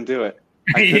 I couldn't do it.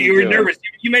 You were nervous.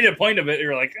 You made a point of it. You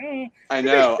were like, I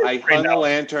know. I hung a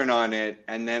lantern on it,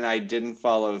 and then I didn't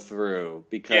follow through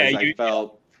because I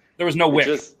felt there was no wick.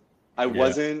 I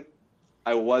wasn't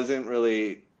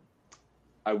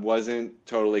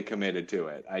totally committed to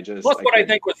it. Plus, what I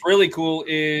think was really cool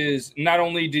is not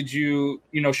only did you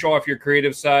show off your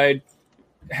creative side,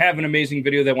 have an amazing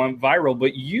video that went viral,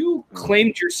 but you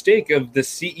claimed your stake of the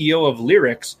CEO of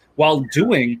Lyrics while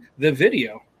doing the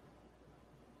video.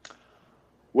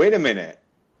 Wait a minute.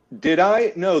 Did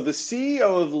I? No, the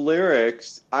CEO of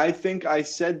Lyrics, I think I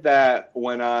said that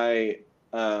when I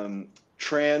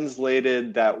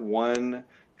translated that one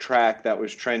track that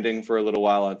was trending for a little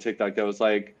while on TikTok that was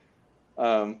like,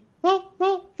 so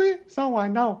I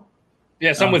know.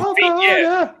 Yeah, some with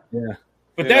yeah.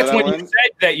 But that's when you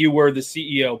said that you were the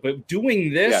CEO. But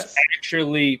doing this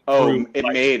actually proved,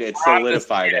 it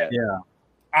solidified it. Yeah,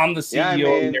 I'm the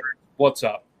CEO. What's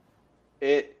up?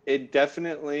 It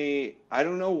definitely, I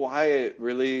don't know why it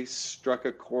really struck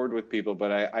a chord with people,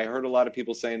 but I heard a lot of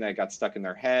people saying that it got stuck in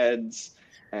their heads.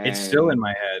 And it's still in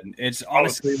my head. It's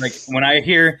honestly like when I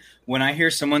hear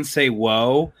someone say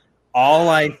 "whoa," all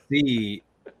I see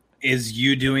is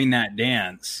you doing that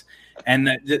dance. And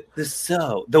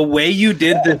the way you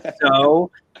did the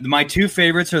so, my two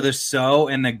favorites are the so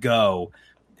and the go.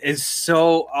 Is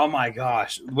so, oh my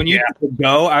gosh. When you did the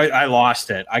go, I lost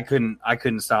it. I couldn't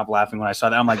stop laughing when I saw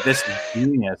that. I'm like, this is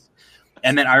genius.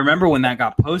 And then I remember when that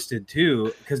got posted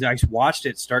too, because I watched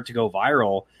it start to go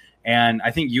viral. And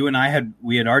I think you and I had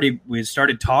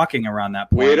started talking around that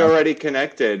point. We had already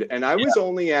connected, and I was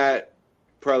only at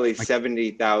probably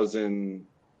 70,000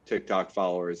 TikTok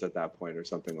followers at that point, or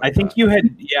something like that. I think you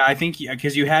had,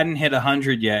 because you hadn't hit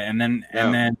 100 yet, and then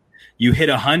you hit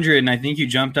 100, and I think you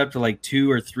jumped up to like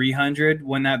 200 or 300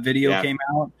 when that video came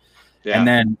out. Yeah. And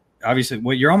then obviously,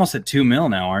 you're almost at 2 mil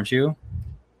now, aren't you?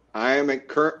 I'm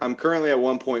currently at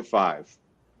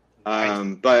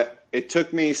 1.5. But it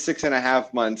took me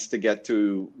 6.5 months to get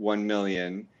to 1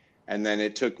 million, and then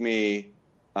it took me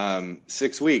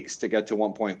 6 weeks to get to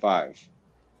 1.5.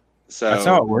 So that's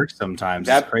how it works sometimes.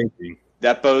 That's crazy.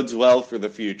 That bodes well for the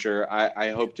future.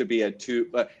 I hope to be at 2.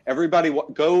 But everybody,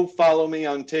 go follow me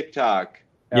on TikTok.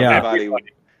 Everybody,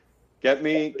 get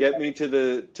me to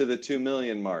the 2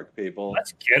 million mark, people.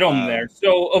 Let's get them there.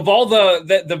 So of all the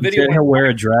video, he'll wear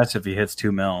a dress if he hits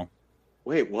 2 mil.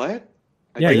 Wait, what?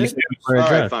 You should wear a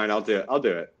dress. All right, fine. I'll do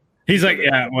it. He's like,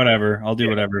 whatever. I'll do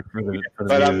whatever for the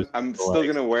But views. I'm still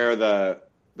gonna wear the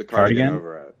cardigan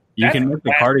over it. You can make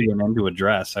the cardigan into a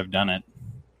dress. I've done it.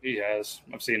 He has.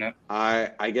 I've seen it.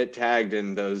 I get tagged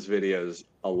in those videos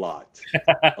a lot.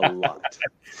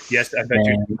 Yes, I bet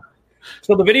you.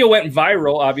 So the video went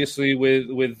viral, obviously,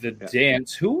 with the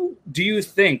dance. Who do you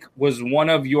think was one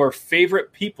of your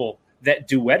favorite people that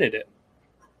duetted it?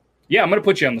 Yeah, I'm going to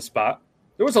put you on the spot.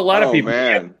 There was a lot of people.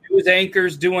 News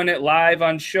anchors doing it live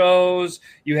on shows.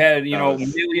 You had,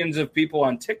 millions of people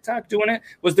on TikTok doing it.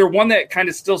 Was there one that kind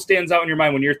of still stands out in your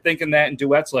mind when you're thinking that in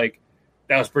duets? Like,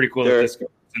 that was pretty cool that this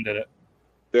person did it.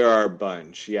 There are a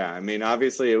bunch. Yeah. I mean,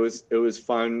 obviously it was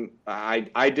fun.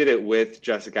 I did it with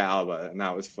Jessica Alba, and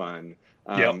that was fun.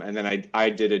 And then I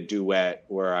did a duet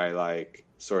where I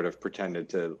sort of pretended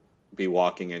to be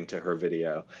walking into her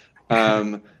video.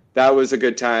 That was a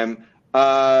good time.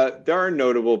 There are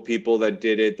notable people that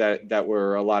did it that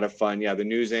were a lot of fun. Yeah, the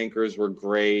news anchors were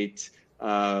great.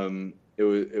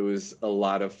 It was a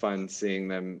lot of fun seeing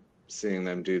them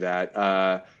do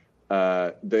that.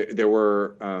 There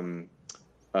were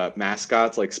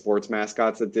mascots, like sports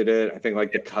mascots, that did it. I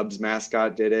think the Cubs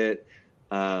mascot did it,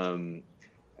 and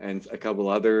a couple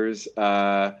others.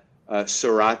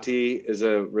 Surati is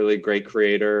a really great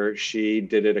creator. She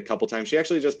did it a couple times. She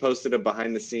actually just posted a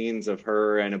behind the scenes of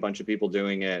her and a bunch of people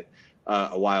doing it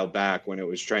a while back when it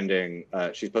was trending.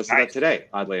 She's posted that today,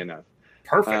 oddly enough.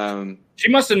 Perfect. She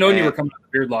must have known you were coming to the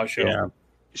Beard Law show. Yeah.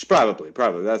 Probably.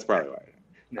 That's probably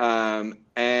why.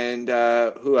 And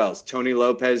who else? Tony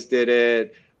Lopez did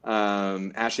it.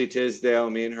 Ashley Tisdale,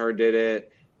 me and her did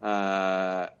it.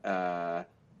 There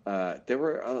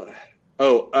were...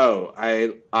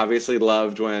 I obviously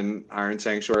loved when Iron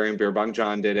Sanctuary and Beer Bong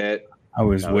John did it. I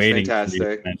was waiting for you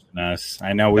to mention us.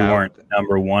 I know we weren't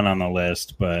number one on the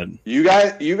list, but you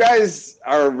guys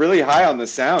are really high on the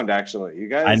sound. Actually, you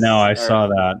guys. I know. I saw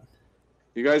that.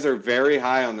 You guys are very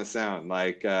high on the sound,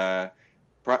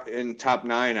 in top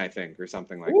 9, I think, or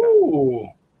something like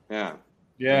that.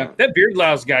 Yeah. That Beard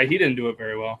Louse guy, he didn't do it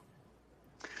very well.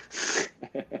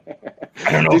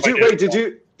 I don't know. Did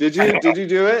you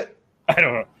do it? I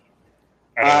don't know.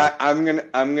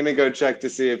 I'm gonna go check to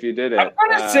see if you did it. I'm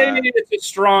gonna say it's a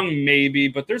strong maybe,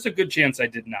 but there's a good chance I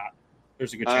did not.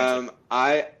 There's a good chance.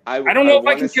 I don't know if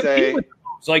I can compete with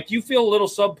those. Like, you feel a little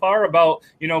subpar about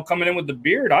coming in with the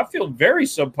beard. I feel very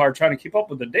subpar trying to keep up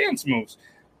with the dance moves.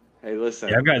 Hey,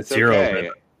 listen, I've got zero.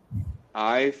 Okay.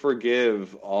 I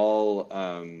forgive all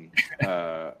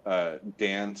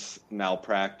dance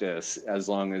malpractice as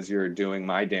long as you're doing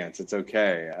my dance. It's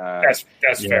okay. That's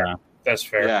fair. That's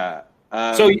fair. Yeah.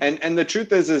 And the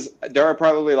truth is there are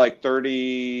probably like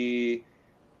close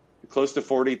to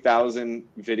 40,000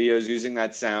 videos using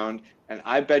that sound, and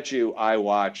I bet you I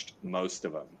watched most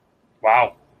of them.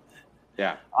 Wow.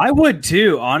 Yeah. I would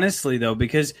too, honestly, though,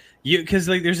 because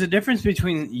like there's a difference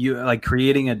between you like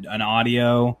creating an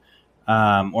audio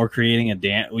or creating a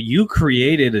dance. You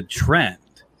created a trend.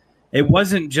 It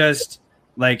wasn't just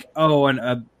like,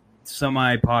 a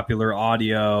semi-popular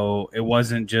audio. It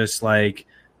wasn't just like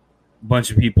a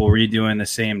bunch of people redoing the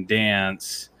same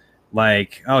dance.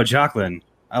 Like, Jocelyn.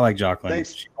 I like Jocelyn.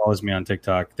 Thanks. She follows me on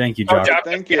TikTok. Thank you, Jocelyn.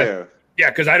 Thank you. Yeah,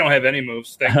 because I don't have any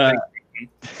moves. Thank you.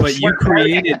 But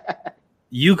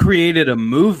you created a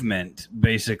movement,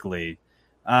 basically.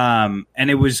 And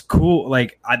it was cool.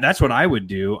 Like, that's what I would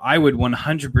do. I would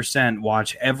 100%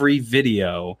 watch every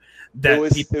video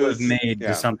that people have made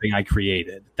to something I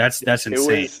created. That's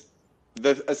insane.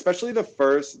 Especially the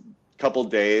first couple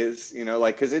days,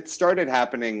 because it started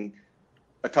happening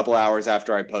a couple hours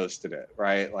after I posted it,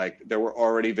 right? Like, there were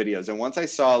already videos. And once I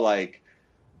saw, like,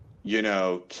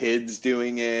 kids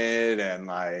doing it, and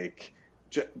like,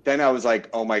 then I was like,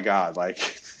 oh my God,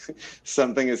 like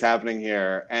something is happening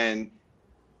here. And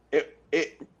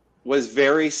it was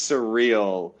very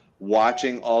surreal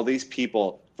watching all these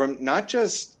people from not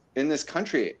just in this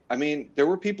country. I mean, there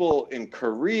were people in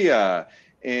Korea,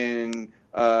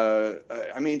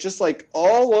 just like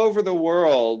all over the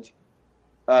world,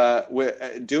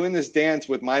 doing this dance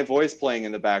with my voice playing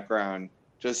in the background.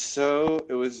 It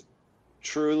was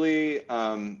truly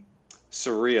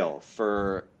surreal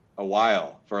for a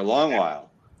long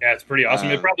while. Yeah, it's pretty awesome.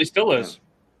 It probably still is.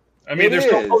 I mean,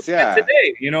 there's no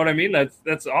today. You know what I mean?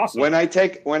 That's awesome. When I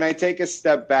take a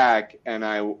step back and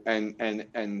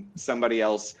and somebody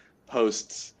else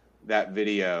posts that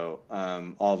video,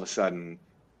 all of a sudden,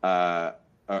 are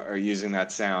using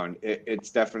that sound, it's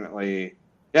definitely,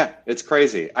 it's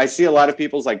crazy. I see a lot of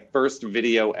people's like first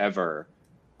video ever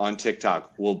on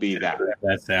TikTok will be that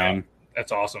sound.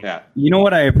 That's awesome. Yeah. You know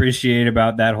what I appreciate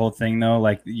about that whole thing, though?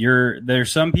 Like,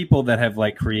 there's some people that have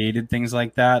like created things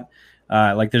like that.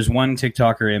 Like, there's one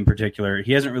TikToker in particular.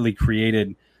 He hasn't really created.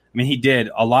 I mean, he did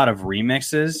a lot of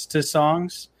remixes to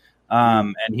songs,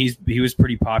 and he was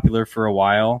pretty popular for a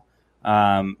while.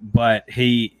 But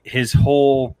his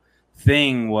whole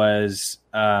thing was,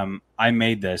 I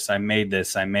made this.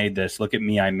 Look at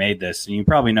me, I made this. And you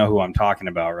probably know who I'm talking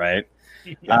about, right?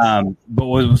 Yes. But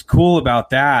what was cool about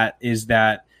that is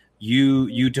that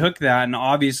you took that, and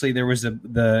obviously there was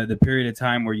the period of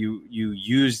time where you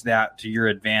used that to your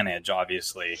advantage,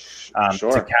 obviously,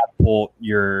 to catapult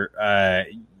your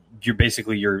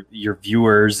basically your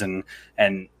viewers and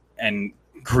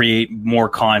create more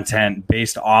content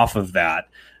based off of that.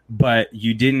 But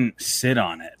you didn't sit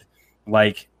on it.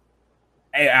 Like,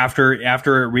 after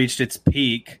it reached its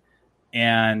peak,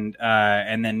 and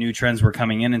then new trends were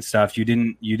coming in and stuff, you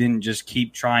didn't just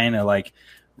keep trying to like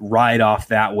ride off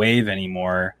that wave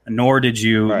anymore, nor did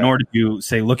you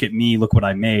say, look at me, look what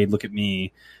I made, look at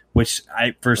me, which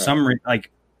some reason,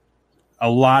 like, a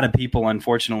lot of people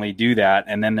unfortunately do that,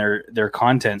 and then their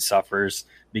content suffers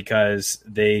because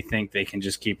they think they can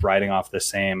just keep riding off the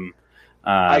same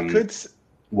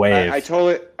wave. I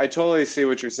totally see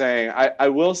what you're saying. I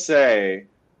will say,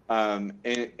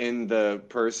 in the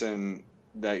person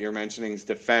that you're mentioning's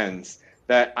defense,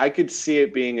 that I could see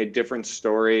it being a different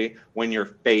story when your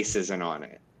face isn't on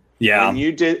it. Yeah.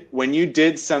 When you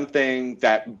did something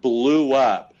that blew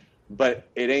up, but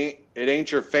it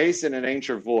ain't your face and it ain't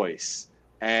your voice.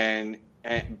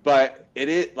 But it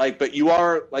is like, but you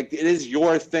are like, it is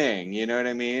your thing, you know what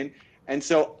I mean? And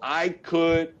so I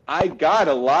got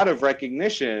a lot of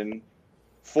recognition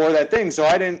for that thing. So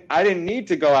I didn't need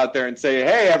to go out there and say,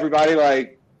 hey, everybody,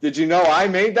 like, did you know I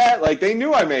made that? Like, they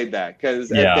knew I made that because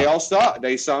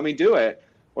they saw me do it,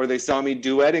 or they saw me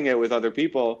duetting it with other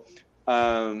people.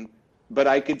 But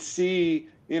I could see,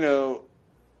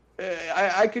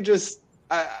 I could just,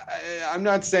 I'm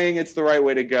not saying it's the right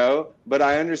way to go, but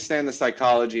I understand the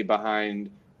psychology behind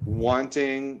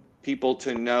wanting people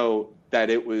to know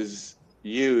that it was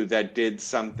you that did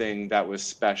something that was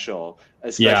special,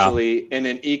 especially in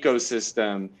an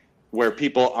ecosystem where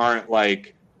people aren't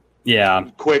like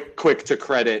quick to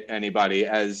credit anybody,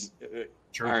 as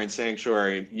Iron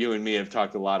Sanctuary, you and me have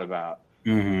talked a lot about.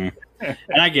 And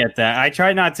I get that. I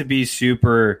try not to be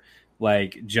super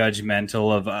like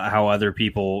judgmental of how other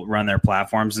people run their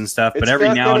platforms and stuff, but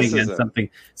every now and again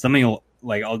something will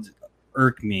like I'll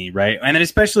irk me, right? And then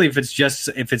especially if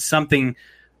it's something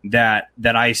that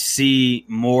I see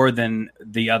more than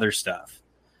the other stuff.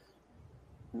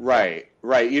 Right.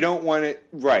 You don't want it.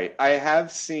 Right. I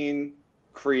have seen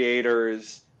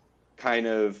creators kind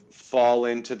of fall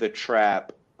into the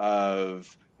trap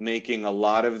of making a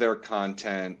lot of their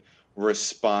content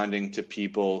responding to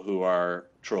people who are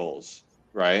trolls,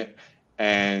 right?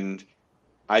 And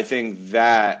I think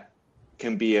that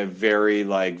can be a very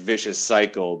like vicious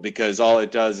cycle, because all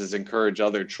it does is encourage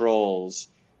other trolls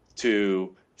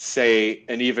to say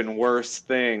an even worse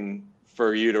thing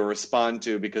for you to respond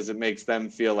to, because it makes them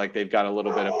feel like they've got a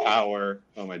little bit of power.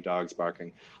 Oh, my dog's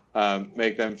barking.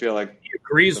 Make them feel like he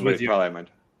agrees with you. Probably meant.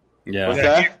 Yeah. What's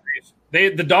that?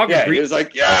 The dog agrees. He was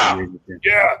like, yeah.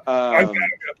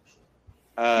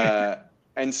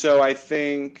 And so I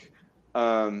think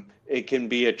it can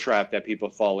be a trap that people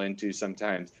fall into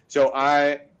sometimes. So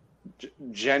I,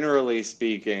 generally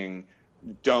speaking,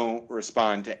 don't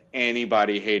respond to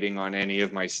anybody hating on any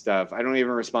of my stuff. I don't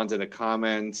even respond to the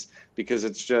comments because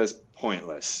it's just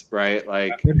pointless, right?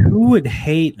 Like, but who would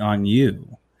hate on you?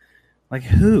 Like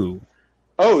who?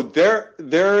 Oh,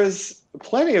 there's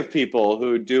plenty of people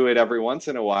who do it every once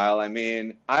in a while. I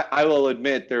mean, I will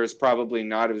admit there's probably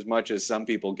not as much as some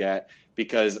people get,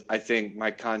 because I think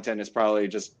my content is probably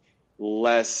just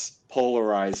less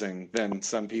polarizing than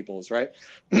some people's, right?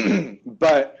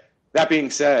 But that being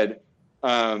said,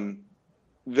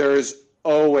 there's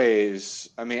always,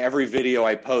 I mean, every video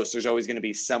I post, there's always going to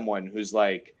be someone who's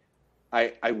like,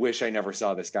 I wish I never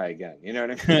saw this guy again. You know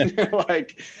what I mean?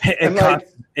 Like,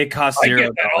 it costs $0. I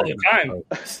get that all the time.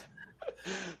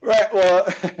 Right. Well,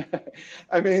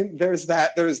 I mean, there's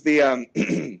that. There's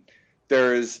the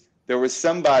there was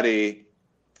somebody,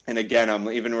 and again, I'm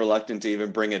even reluctant to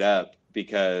even bring it up,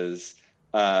 because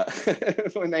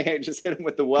when they just hit him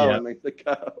with the well and they like,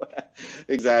 oh,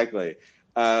 exactly.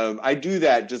 I do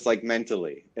that just like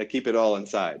mentally. I keep it all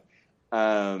inside.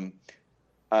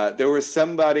 There was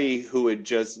somebody who would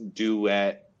just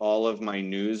duet all of my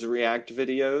news react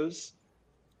videos,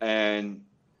 and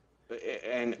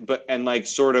like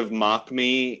sort of mock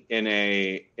me in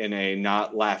a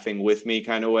not laughing with me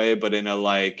kind of way, but in a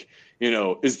like, you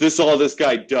know, is this all this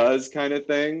guy does kind of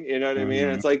thing? You know what I mean?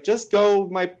 And it's like, just go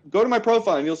to my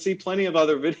profile and you'll see plenty of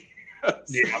other videos.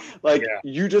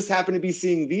 You just happen to be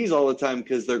seeing these all the time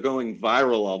because they're going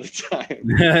viral all the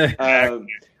time.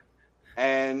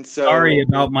 And so, sorry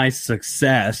about my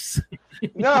success.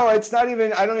 No, it's not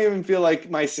even, I don't even feel like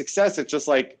my success. It's just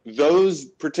like those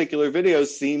particular videos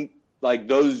seem like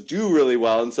those do really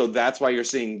well. And so that's why you're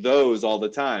seeing those all the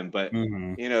time. But,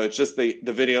 you know, it's just the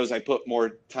videos I put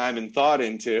more time and thought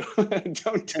into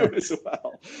don't do as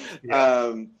well.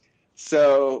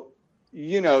 So,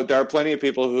 you know, there are plenty of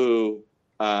people who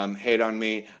hate on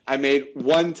me. I made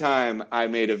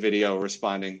a video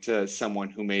responding to someone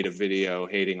who made a video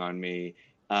hating on me,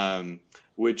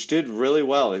 which did really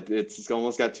well. It's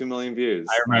almost got 2 million views.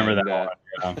 I remember that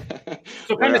one.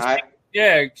 So kind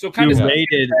of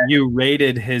you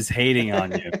rated his hating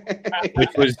on you, which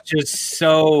was just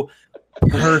so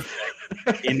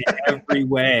perfect in every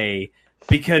way,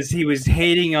 because he was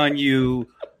hating on you.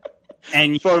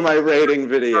 And for my rating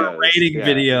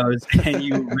videos, and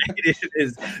you rated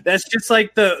his. That's just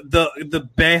like the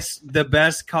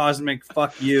best cosmic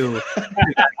fuck you to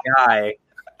that guy.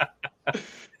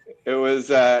 It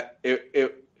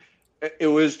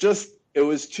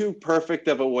was too perfect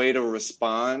of a way to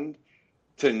respond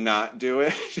to not do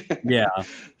it. Yeah.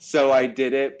 So I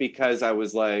did it because I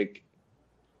was like,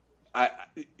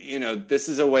 this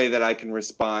is a way that I can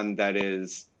respond that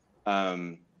is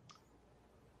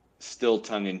still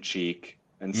tongue in cheek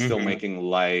and still making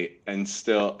light and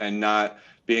not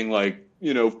being like,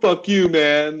 you know, fuck you,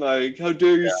 man. Like, how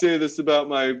dare you say this about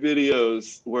my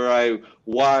videos, where I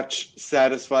watch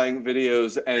satisfying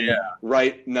videos and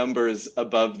write numbers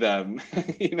above them.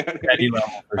 You know what I mean?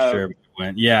 Level for sure.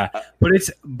 Yeah. But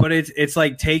it's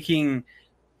like taking,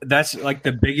 that's like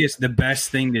the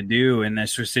best thing to do in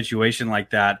this situation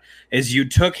like that is you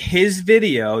took his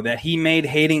video that he made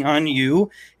hating on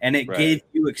you, and it gave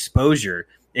you exposure.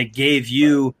 It gave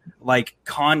you like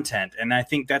content. And I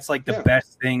think that's like the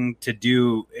best thing to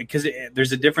do, because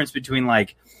there's a difference between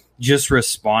like just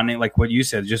responding, like what you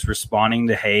said, just responding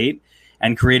to hate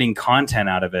and creating content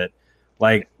out of it.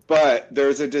 Like, but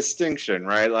there's a distinction,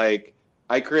 right? Like,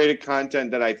 I created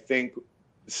content that I think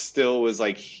still was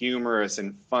like humorous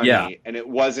and funny, and it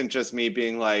wasn't just me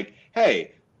being like,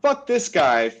 hey, fuck this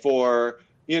guy for,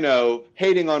 you know,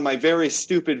 hating on my very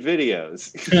stupid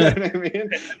videos. You know what I mean?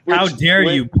 How dare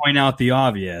you point out the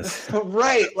obvious?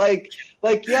 Right. Like,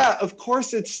 yeah, of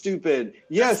course it's stupid.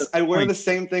 Yes, I wear the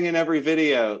same thing in every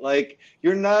video. Like,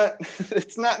 you're not,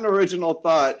 it's not an original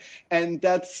thought. And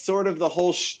that's sort of the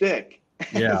whole shtick.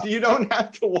 Yeah. You don't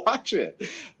have to watch it.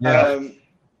 Yeah.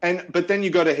 But then you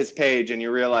go to his page and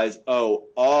you realize, oh,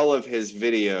 all of his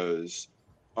videos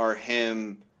are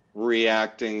him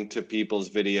reacting to people's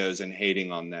videos and hating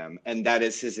on them, and that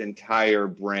is his entire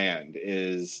brand.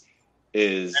 Is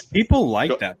people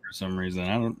like that for some reason?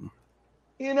 I don't.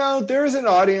 You know, there's an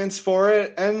audience for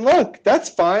it, and look, that's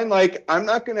fine. Like, I'm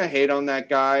not going to hate on that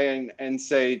guy and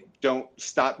say don't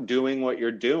stop doing what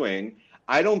you're doing.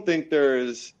 I think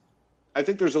there's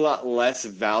a lot less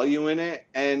value in it,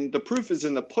 and the proof is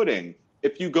in the pudding.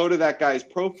 If you go to that guy's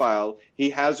profile, he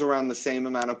has around the same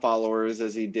amount of followers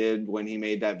as he did when he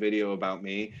made that video about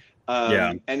me.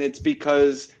 And it's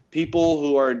because people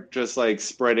who are just like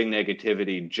spreading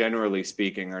negativity, generally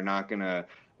speaking, are not going to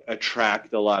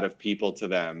attract a lot of people to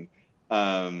them.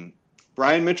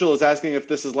 Brian Mitchell is asking if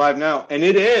this is live now, and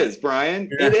it is, Brian.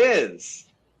 Yeah. It is.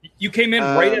 You came in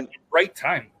right at the right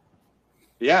time.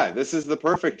 Yeah, this is the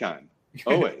perfect time,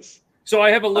 always. So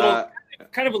I have a little...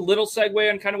 kind of a little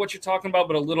segue on kind of what you're talking about,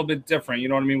 but a little bit different. You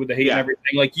know what I mean? With the hate and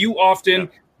everything. Like, you often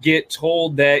get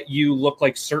told that you look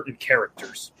like certain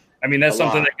characters. I mean, that's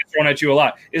something that gets thrown at you a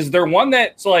lot. Is there one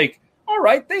that's like, all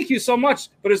right, thank you so much.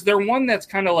 But is there one that's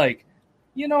kind of like,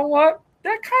 you know what?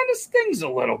 That kind of stings a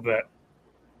little bit.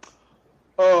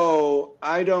 Oh,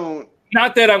 I don't.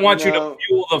 Not that I want you to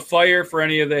fuel the fire for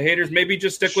any of the haters. Maybe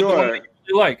just stick with the one that you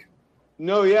really like.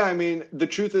 No, yeah, I mean, the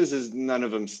truth is none of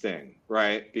them sting,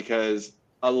 right? Because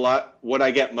what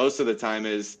I get most of the time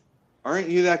is, aren't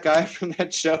you that guy from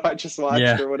that show I just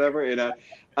watched or whatever? You know,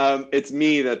 it's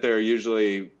me that they're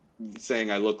usually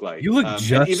saying I look like. You look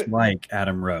just like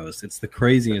Adam Rose. It's the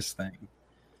craziest thing.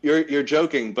 You're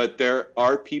joking, but there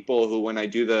are people who, when I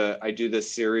do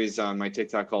this series on my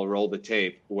TikTok called Roll the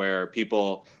Tape, where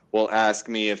people will ask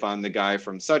me if I'm the guy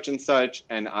from such and such,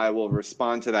 and I will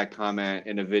respond to that comment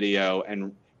in a video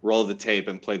and roll the tape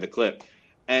and play the clip.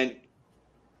 And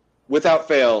without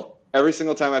fail, every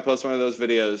single time I post one of those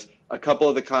videos, a couple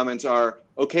of the comments are,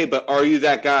 okay, but are you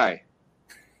that guy?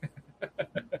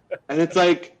 And it's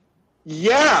like,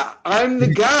 yeah, I'm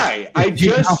the guy. I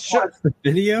just the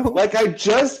video. Like, I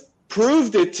just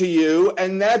proved it to you,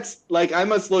 and that's like, I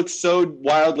must look so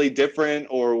wildly different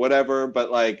or whatever,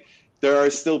 but like, there are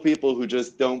still people who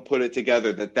just don't put it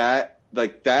together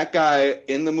that guy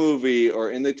in the movie or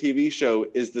in the TV show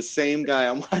is the same guy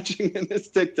I'm watching in this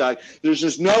TikTok. There's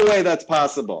just no way that's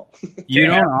possible. You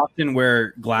don't often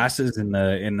wear glasses in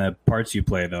the parts you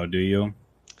play, though, do you?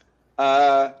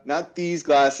 Not these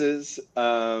glasses,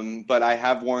 but I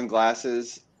have worn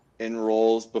glasses in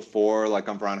roles before. Like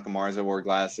on Veronica Mars, I wore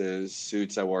glasses.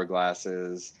 Suits, I wore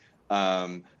glasses.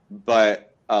 But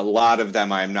a lot of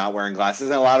them I'm not wearing glasses,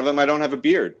 and a lot of them I don't have a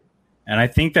beard. And I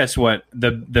think that's what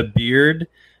the beard,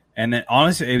 and then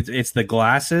honestly, it's the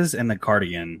glasses and the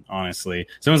cardigan. Honestly,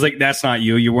 someone's like, "That's not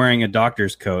you. You're wearing a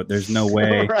doctor's coat. There's no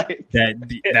way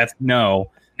that's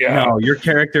no." Yeah. No, your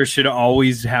character should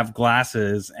always have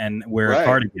glasses and wear a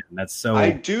cardigan. That's so.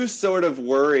 I do sort of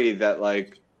worry that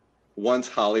like once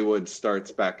Hollywood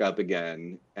starts back up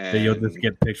again, and that you'll just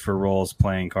get picked for roles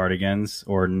playing cardigans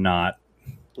or not.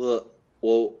 Well,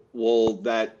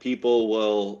 that people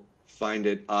will find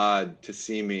it odd to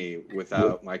see me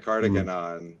without my cardigan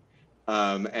on,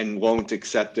 and won't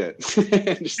accept it.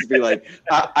 Just be like,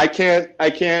 I can't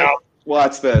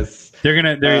watch this. They're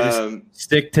gonna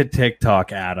stick to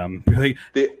TikTok, Adam. Like,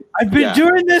 I've been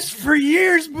doing this for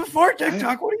years before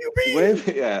TikTok. What do you mean?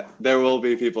 Yeah, there will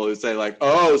be people who say like,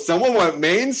 "Oh, someone went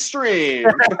mainstream.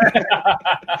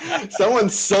 Someone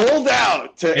sold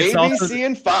out to ABC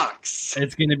and Fox."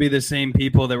 It's going to be the same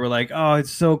people that were like, "Oh,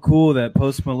 it's so cool that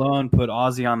Post Malone put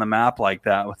Ozzy on the map like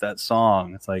that with that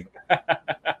song." It's like,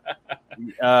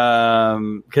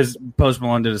 because Post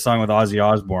Malone did a song with Ozzy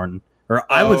Osbourne.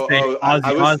 I was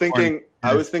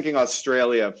thinking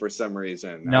Australia for some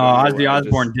reason. No, Ozzy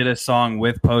Osbourne did a song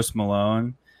with Post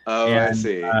Malone. Oh, I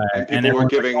see. And people were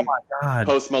giving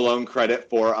Post Malone credit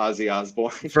for Ozzy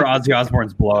Osbourne. For Ozzy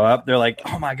Osbourne's blow up. They're like,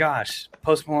 oh my gosh,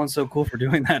 Post Malone's so cool for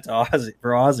doing that to Ozzy.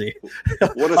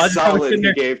 What a solid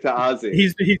he gave to Ozzy.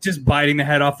 He's just biting the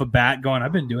head off a bat going,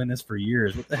 I've been doing this for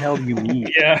years. What the hell do you mean?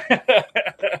 Yeah.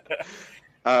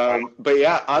 But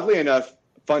yeah, oddly enough,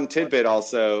 fun tidbit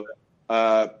also,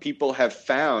 people have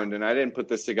found, and I didn't put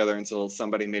this together until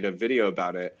somebody made a video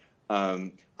about it,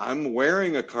 I'm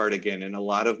wearing a cardigan in a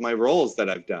lot of my roles that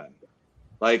I've done,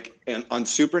 like on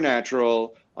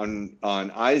Supernatural, on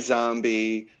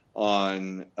iZombie,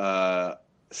 on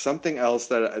something else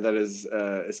that is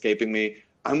escaping me.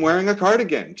 I'm wearing a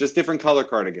cardigan, just different color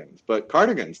cardigans, but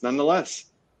cardigans nonetheless.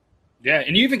 Yeah,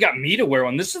 and you even got me to wear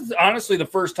one. This is honestly the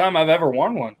first time I've ever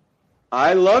worn one.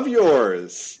 I love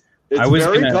yours. It's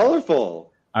very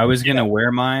colorful. I was going to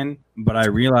wear mine, but I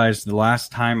realized the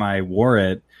last time I wore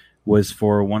it was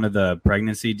for one of the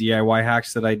pregnancy DIY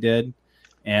hacks that I did.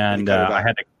 And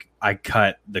I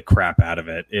cut the crap out of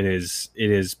it. It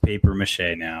is paper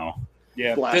mache now.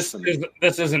 Yeah,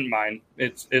 this isn't mine.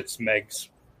 It's Meg's.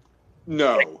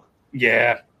 No.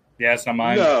 Yeah, it's not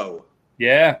mine. No.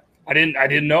 Yeah, I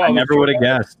didn't know. I never would have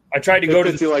guessed. I tried to go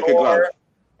to the store. Like a glove.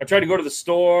 I tried to go to the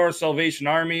store, Salvation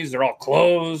Armies. They're all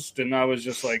closed, and I was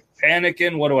just like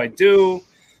panicking. What do I do?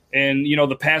 And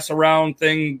the pass around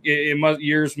thing,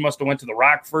 yours must have went to the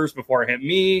Rock first before it hit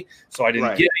me, so I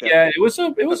didn't get it yet. It was a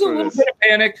little bit of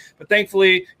panic, but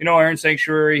thankfully, Iron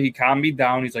Sanctuary, he calmed me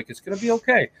down. He's like, it's gonna be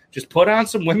okay. Just put on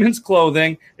some women's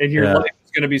clothing, and your life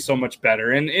is gonna be so much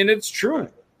better. And it's true.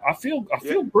 I feel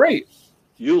great.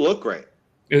 You look great.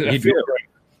 I feel great.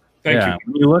 Thank you.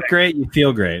 You look great. You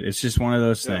feel great. It's just one of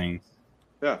those things.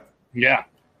 Yeah.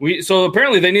 So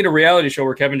apparently they need a reality show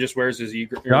where Kevin just wears his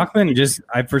eager. Jocelyn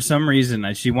for some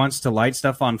reason she wants to light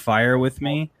stuff on fire with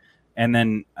me, and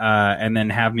then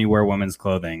have me wear women's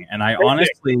clothing. And I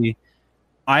honestly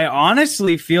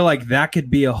feel like that could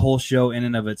be a whole show in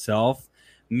and of itself.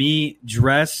 Me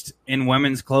dressed in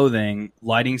women's clothing,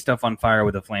 lighting stuff on fire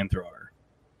with a flamethrower.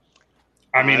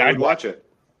 I mean, I'd watch it.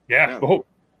 Yeah. Oh,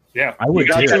 yeah. I would.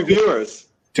 You got 2 viewers.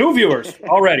 2 viewers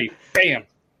already. Bam.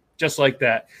 Just like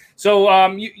that. So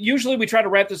usually we try to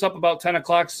wrap this up about 10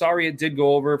 o'clock. Sorry it did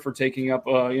go over for taking up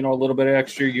a little bit of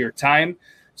extra your time.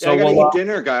 So I gotta eat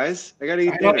dinner, guys. I gotta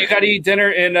eat dinner. You gotta eat dinner,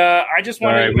 and I just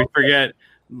want to. We forget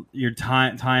your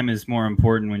time is more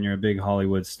important when you're a big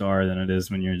Hollywood star than it is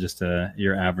when you're just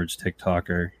your average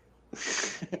TikToker.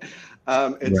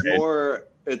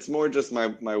 It's more just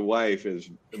my wife is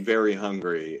very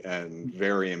hungry and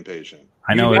very impatient.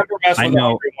 I know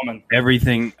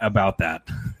everything about that,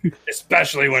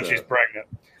 especially when she's pregnant.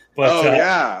 But,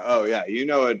 oh yeah, you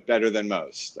know it better than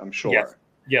most, I'm sure.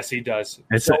 Yes, he does.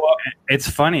 It's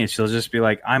funny. She'll just be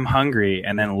like, "I'm hungry,"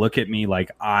 and then look at me like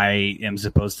I am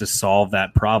supposed to solve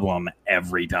that problem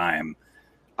every time.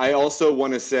 I also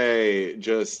want to say,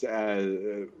 just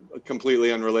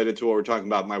completely unrelated to what we're talking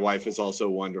about, my wife is also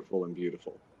wonderful and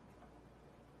beautiful.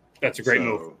 That's a great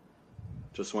move.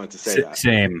 Just wanted to say that.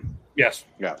 Same. Yes.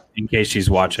 Yeah. In case she's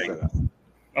watching. Oh,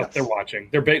 yes. They're watching.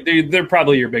 They're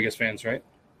probably your biggest fans, right?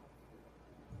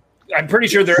 I'm pretty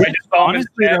sure they're.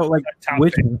 Honestly, though, like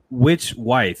which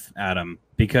wife, Adam?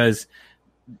 Because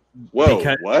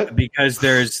what? Because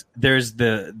there's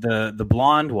the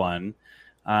blonde one.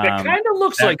 That kind of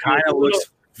looks like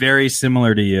looks very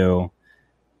similar to you.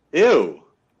 Ew.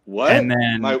 What? And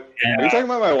then are you talking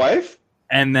about my wife?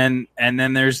 And then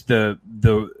there's the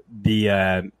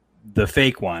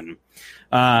fake one.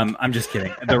 I'm just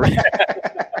kidding.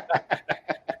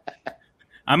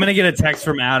 I'm gonna get a text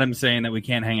from Adam saying that we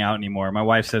can't hang out anymore. My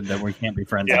wife said that we can't be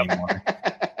friends anymore.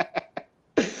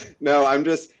 No, I'm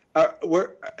just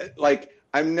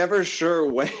I'm never sure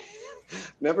when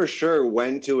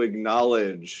to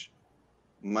acknowledge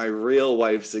my real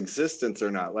wife's existence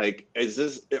or not. Like,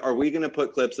 are we gonna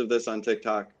put clips of this on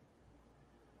TikTok?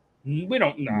 We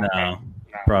don't know. No,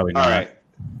 probably not. All right,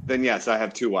 then yes, I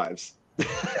have 2 wives.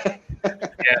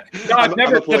 No, I've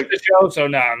never clipped the show, so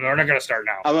no, we're not going to start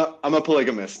now. I'm a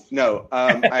polygamist. No,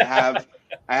 I have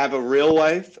a real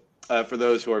wife. For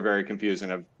those who are very confused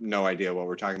and have no idea what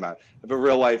we're talking about, I have a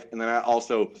real wife, and then I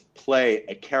also play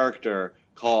a character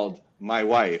called My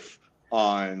Wife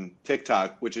on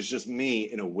TikTok, which is just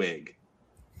me in a wig.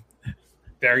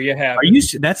 There you have. Are you?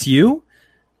 That's you?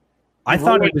 I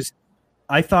thought it was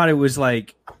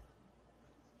like,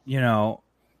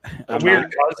 a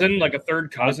weird cousin, like a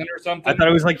third cousin or something. I thought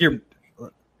it was like your.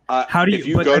 How do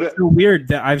you? But that's so weird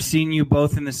that I've seen you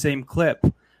both in the same clip.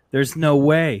 There's no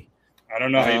way. I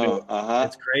don't know how you do it.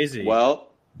 That's crazy.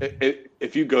 Well,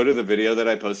 if you go to the video that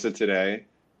I posted today,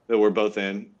 that we're both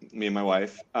in, me and my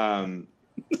wife, there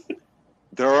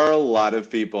are a lot of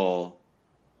people.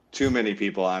 Too many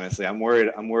people, honestly. I'm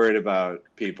worried about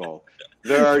people.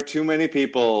 There are too many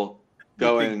people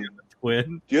going.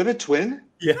 Twin? Do you have a twin?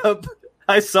 Yep.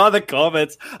 I saw the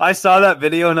comments. I saw that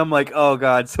video, and I'm like, oh,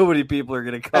 God, so many people are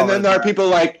going to comment. And then there are people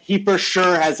like, he for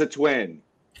sure has a twin.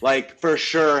 Like, for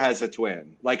sure has a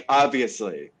twin. Like,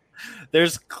 obviously.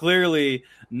 There's clearly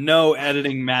no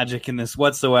editing magic in this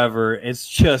whatsoever. It's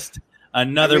just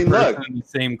another person in the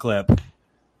same clip.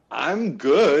 I'm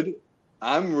good.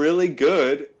 I'm really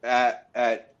good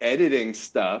at editing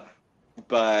stuff,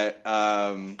 but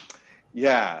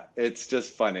yeah, it's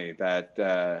just funny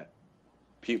that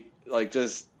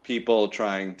people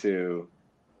trying to,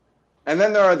 and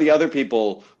then there are the other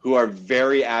people who are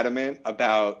very adamant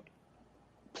about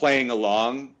playing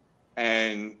along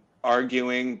and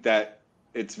arguing that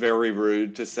it's very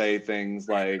rude to say things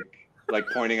like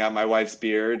pointing out my wife's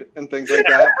beard and things like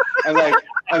that.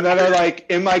 And then are like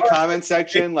in my comment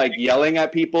section, like yelling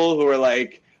at people who are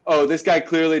like, oh, this guy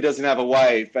clearly doesn't have a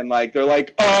wife. And like, they're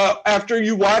like, after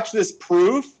you watch this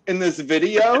proof in this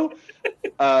video.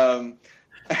 It's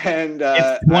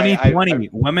 2020.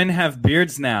 Women have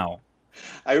beards now.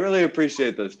 I really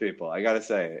appreciate those people. I got to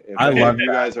say, if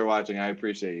you guys are watching, I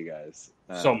appreciate you guys.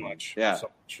 So much. Yeah, so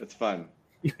much. It's fun.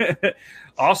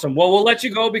 Awesome. Well, we'll let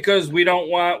you go because we don't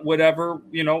want whatever,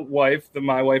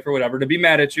 my wife or whatever, to be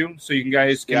mad at you. So you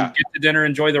guys can get to dinner,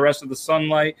 enjoy the rest of the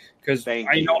sunlight. Because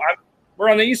we're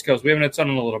on the East Coast. We haven't had sun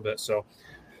in a little bit. So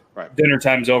dinner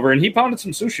time's over. And he pounded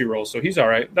some sushi rolls. So he's all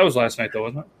right. That was last night, though,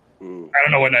 wasn't it? Ooh. I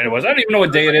don't know what night it was. I don't even know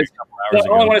what day it is.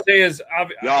 All I want to say is,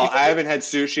 y'all, I haven't had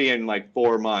sushi in like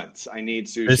 4 months. I need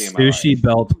sushi. The sushi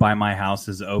belt by my house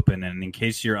is open, and in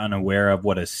case you're unaware of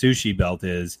what a sushi belt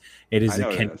is, it is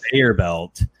a conveyor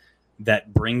belt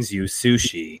that brings you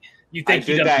sushi. You think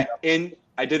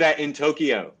I did that in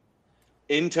Tokyo.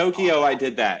 In Tokyo, I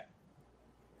did that.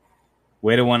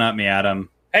 Way to one up me,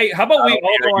 Adam. Hey, how about we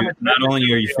all go on? Not only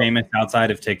are you famous outside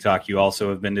of TikTok, you also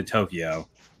have been to Tokyo.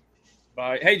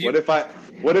 Hey,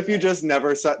 what if you just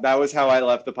never saw? That was how I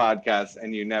left the podcast,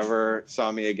 and you never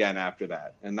saw me again after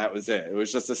that, and that was it. It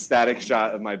was just a static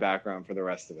shot of my background for the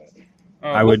rest of it.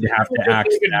 I would have to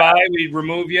act. Goodbye. We'd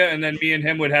remove you, and then me and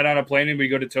him would head on a plane, and we'd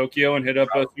go to Tokyo and hit up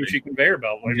a sushi conveyor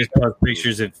belt. We just post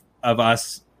pictures of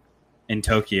us in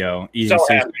Tokyo eating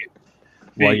sushi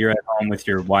while you're at home with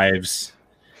your wives.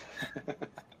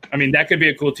 I mean, that could be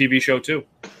a cool TV show too.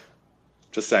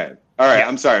 Just saying. All right,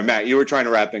 I'm sorry, Matt. You were trying to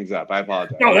wrap things up. I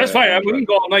apologize. No, that's fine. We can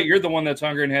go all night. You're the one that's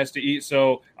hungry and has to eat.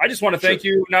 So I just want to thank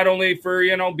you not only for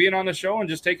being on the show and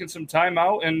just taking some time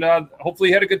out, and hopefully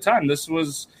you had a good time. This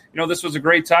was a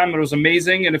great time. It was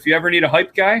amazing. And if you ever need a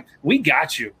hype guy, we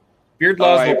got you. Beard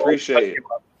Laws. I appreciate it.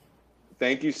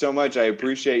 Thank you so much. I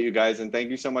appreciate you guys, and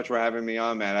thank you so much for having me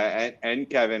on, Matt. And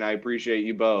Kevin, I appreciate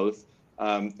you both.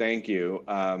 Thank you.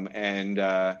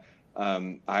 I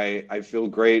feel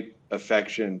great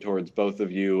affection towards both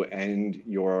of you and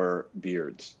your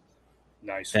beards.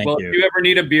 Nice. Thank you. If you ever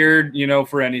need a beard,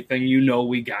 for anything,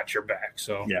 we got your back.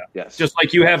 So yes, just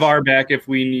like you have our back if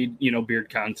we need, beard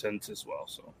content as well.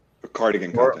 So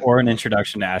cardigan or an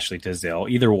introduction to Ashley Tisdale,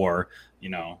 either or,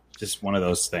 just one of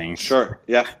those things. Sure.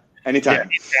 Yeah. Anytime.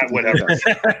 Yeah, whatever.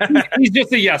 He's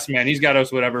just a yes man. He's got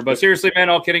us whatever. But seriously, man,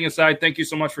 all kidding aside, thank you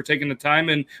so much for taking the time,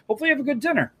 and hopefully you have a good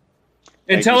dinner.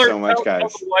 And tell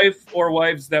the wife or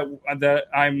wives that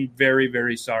I'm very,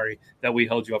 very sorry that we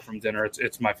held you up from dinner.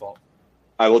 It's my fault.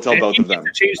 I will tell both of them.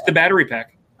 Change the battery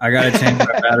pack. I got to change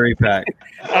my battery pack.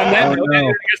 I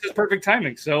guess it's perfect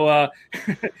timing. So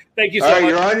thank you so much.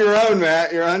 You're on your own,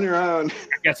 Matt. You're on your own.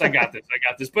 I guess I got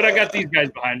this. But I got these guys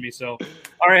behind me. So,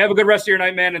 all right, have a good rest of your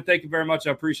night, man. And thank you very much.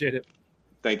 I appreciate it.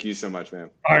 Thank you so much, man.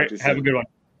 All right, have a good one.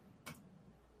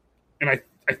 And I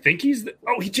think he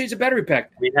changed the battery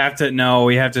pack. We have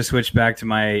to switch back to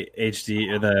my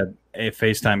HD or the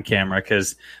FaceTime camera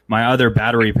because my other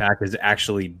battery pack is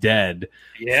actually dead.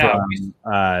 Yeah, from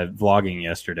vlogging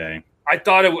yesterday. I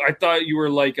thought you were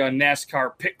like a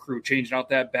NASCAR pit crew changing out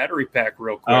that battery pack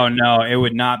real quick. Oh no, it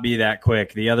would not be that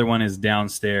quick. The other one is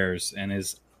downstairs and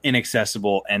is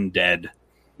inaccessible and dead.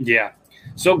 Yeah.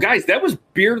 So, guys, that was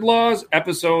Beard Laws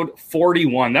episode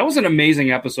 41. That was an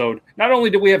amazing episode. Not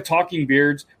only did we have Talking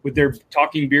Beards with their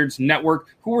Talking Beards network,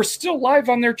 who are still live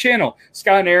on their channel.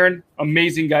 Scott and Aaron,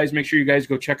 amazing guys. Make sure you guys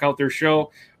go check out their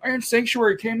show. Iron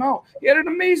Sanctuary came out. He had an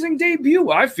amazing debut,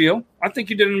 I feel. I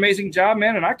think you did an amazing job,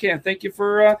 man, and I can't thank you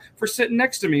for sitting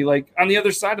next to me, like, on the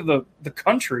other side of the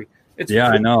country.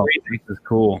 I know. This is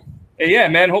cool. Yeah,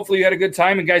 man, hopefully you had a good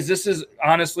time. And, guys, this is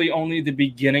honestly only the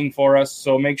beginning for us.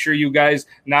 So make sure you guys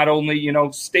not only,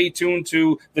 stay tuned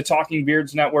to the Talking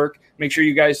Beards Network. Make sure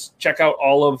you guys check out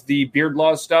all of the Beard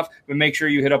Laws stuff. But make sure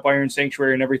you hit up Iron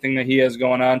Sanctuary and everything that he has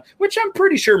going on, which I'm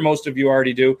pretty sure most of you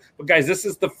already do. But, guys, this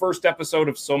is the first episode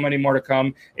of so many more to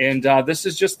come. And this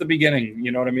is just the beginning.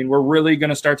 You know what I mean? We're really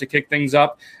going to start to kick things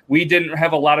up. We didn't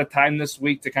have a lot of time this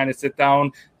week to kind of sit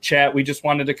down, chat. We just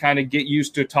wanted to kind of get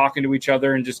used to talking to each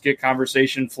other and just get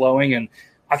conversation flowing. And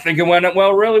I think it went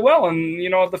really well. And, you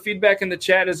know, the feedback in the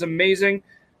chat is amazing.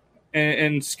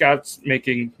 And Scott's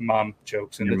making mom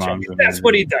jokes in the chat. That's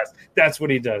what he does. That's what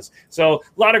he does. So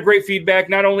a lot of great feedback.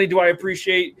 Not only do I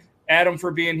appreciate Adam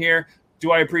for being here,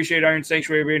 do I appreciate Iron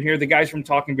Sanctuary being here, the guys from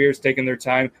Talking Beers taking their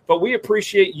time, but we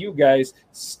appreciate you guys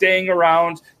staying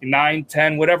around 9,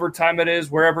 10, whatever time it is,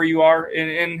 wherever you are,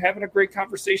 and having a great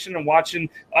conversation and watching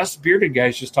us bearded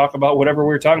guys just talk about whatever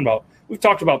we're talking about. We've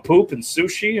talked about poop and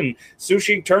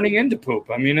sushi turning into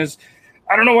poop. I mean,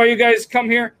 I don't know why you guys come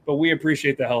here, but we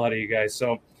appreciate the hell out of you guys.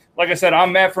 So, like I said,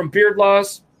 I'm Matt from Beard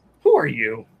Laws. Who are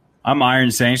you? I'm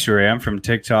Iron Sanctuary. I'm from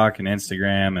TikTok and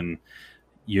Instagram and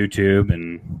YouTube,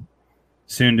 and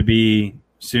soon to be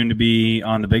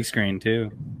on the big screen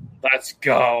too. Let's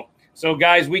go. So,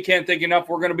 guys, we can't think enough.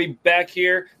 We're going to be back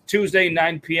here Tuesday,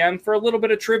 9 p.m. for a little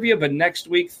bit of trivia. But next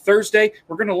week, Thursday,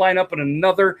 we're going to line up with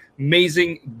another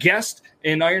amazing guest.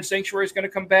 And Iron Sanctuary is going to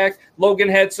come back. Logan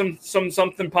had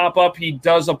something pop up. He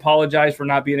does apologize for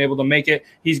not being able to make it.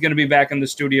 He's going to be back in the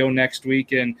studio next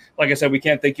week. And like I said, we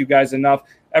can't thank you guys enough,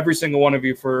 every single one of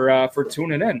you, for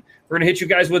tuning in. We're going to hit you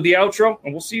guys with the outro,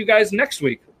 and we'll see you guys next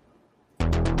week.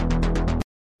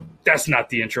 That's not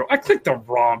the intro. I clicked the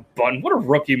wrong button. What a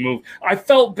rookie move. I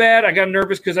felt bad. I got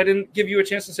nervous because I didn't give you a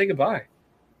chance to say goodbye.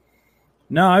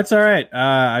 No, it's all right.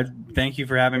 I thank you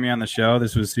for having me on the show.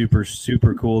 This was super,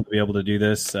 super cool to be able to do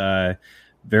this.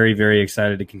 Very, very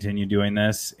excited to continue doing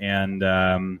this. And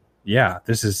yeah,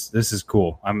 this is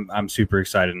cool. I'm super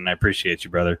excited, and I appreciate you,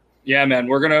 brother. Yeah, man.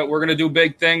 We're gonna do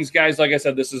big things, guys. Like I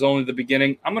said, this is only the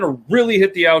beginning. I'm gonna really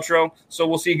hit the outro. So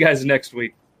we'll see you guys next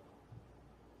week.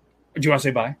 Do you want to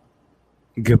say bye?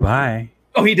 Goodbye.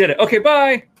 Oh, he did it. Okay,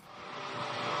 bye.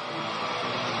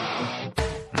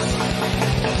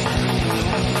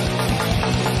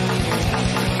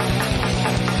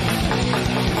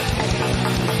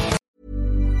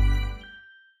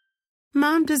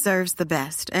 Mom deserves the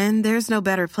best, and there's no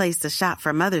better place to shop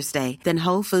for Mother's Day than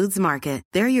Whole Foods Market.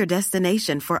 They're your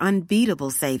destination for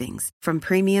unbeatable savings, from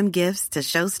premium gifts to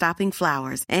show-stopping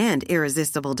flowers and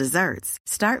irresistible desserts.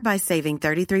 Start by saving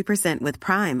 33% with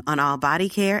Prime on all body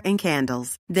care and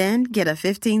candles. Then get a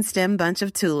 15-stem bunch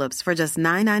of tulips for just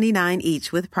 $9.99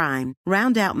 each with Prime.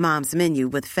 Round out Mom's menu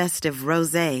with festive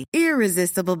rosé,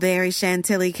 irresistible berry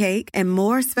chantilly cake, and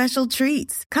more special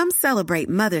treats. Come celebrate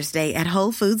Mother's Day at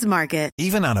Whole Foods Market.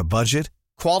 Even on a budget,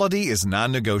 quality is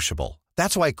non-negotiable.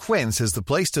 That's why Quince is the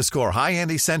place to score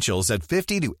high-end essentials at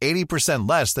 50 to 80%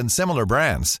 less than similar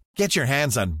brands. Get your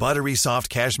hands on buttery soft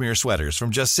cashmere sweaters from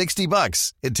just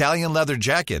 $60, Italian leather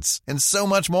jackets, and so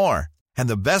much more. And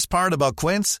the best part about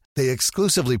Quince, they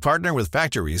exclusively partner with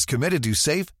factories committed to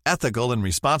safe, ethical, and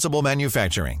responsible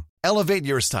manufacturing. Elevate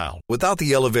your style without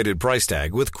the elevated price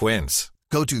tag with Quince.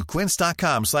 Go to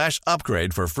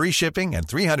quince.com/upgrade for free shipping and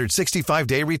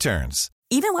 365-day returns.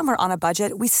 Even when we're on a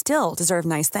budget, we still deserve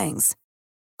nice things.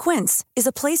 Quince is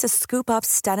a place to scoop up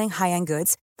stunning high-end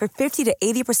goods for 50 to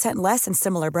 80% less than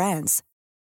similar brands.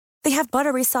 They have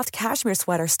buttery soft cashmere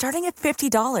sweaters starting at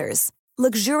 $50,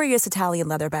 luxurious Italian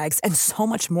leather bags, and so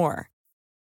much more.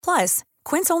 Plus,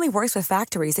 Quince only works with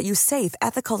factories that use safe,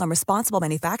 ethical, and responsible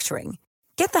manufacturing.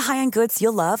 Get the high-end goods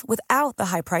you'll love without the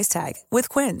high price tag with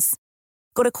Quince.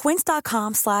 Go to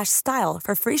quince.com/style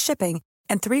for free shipping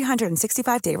and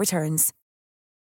 365-day returns.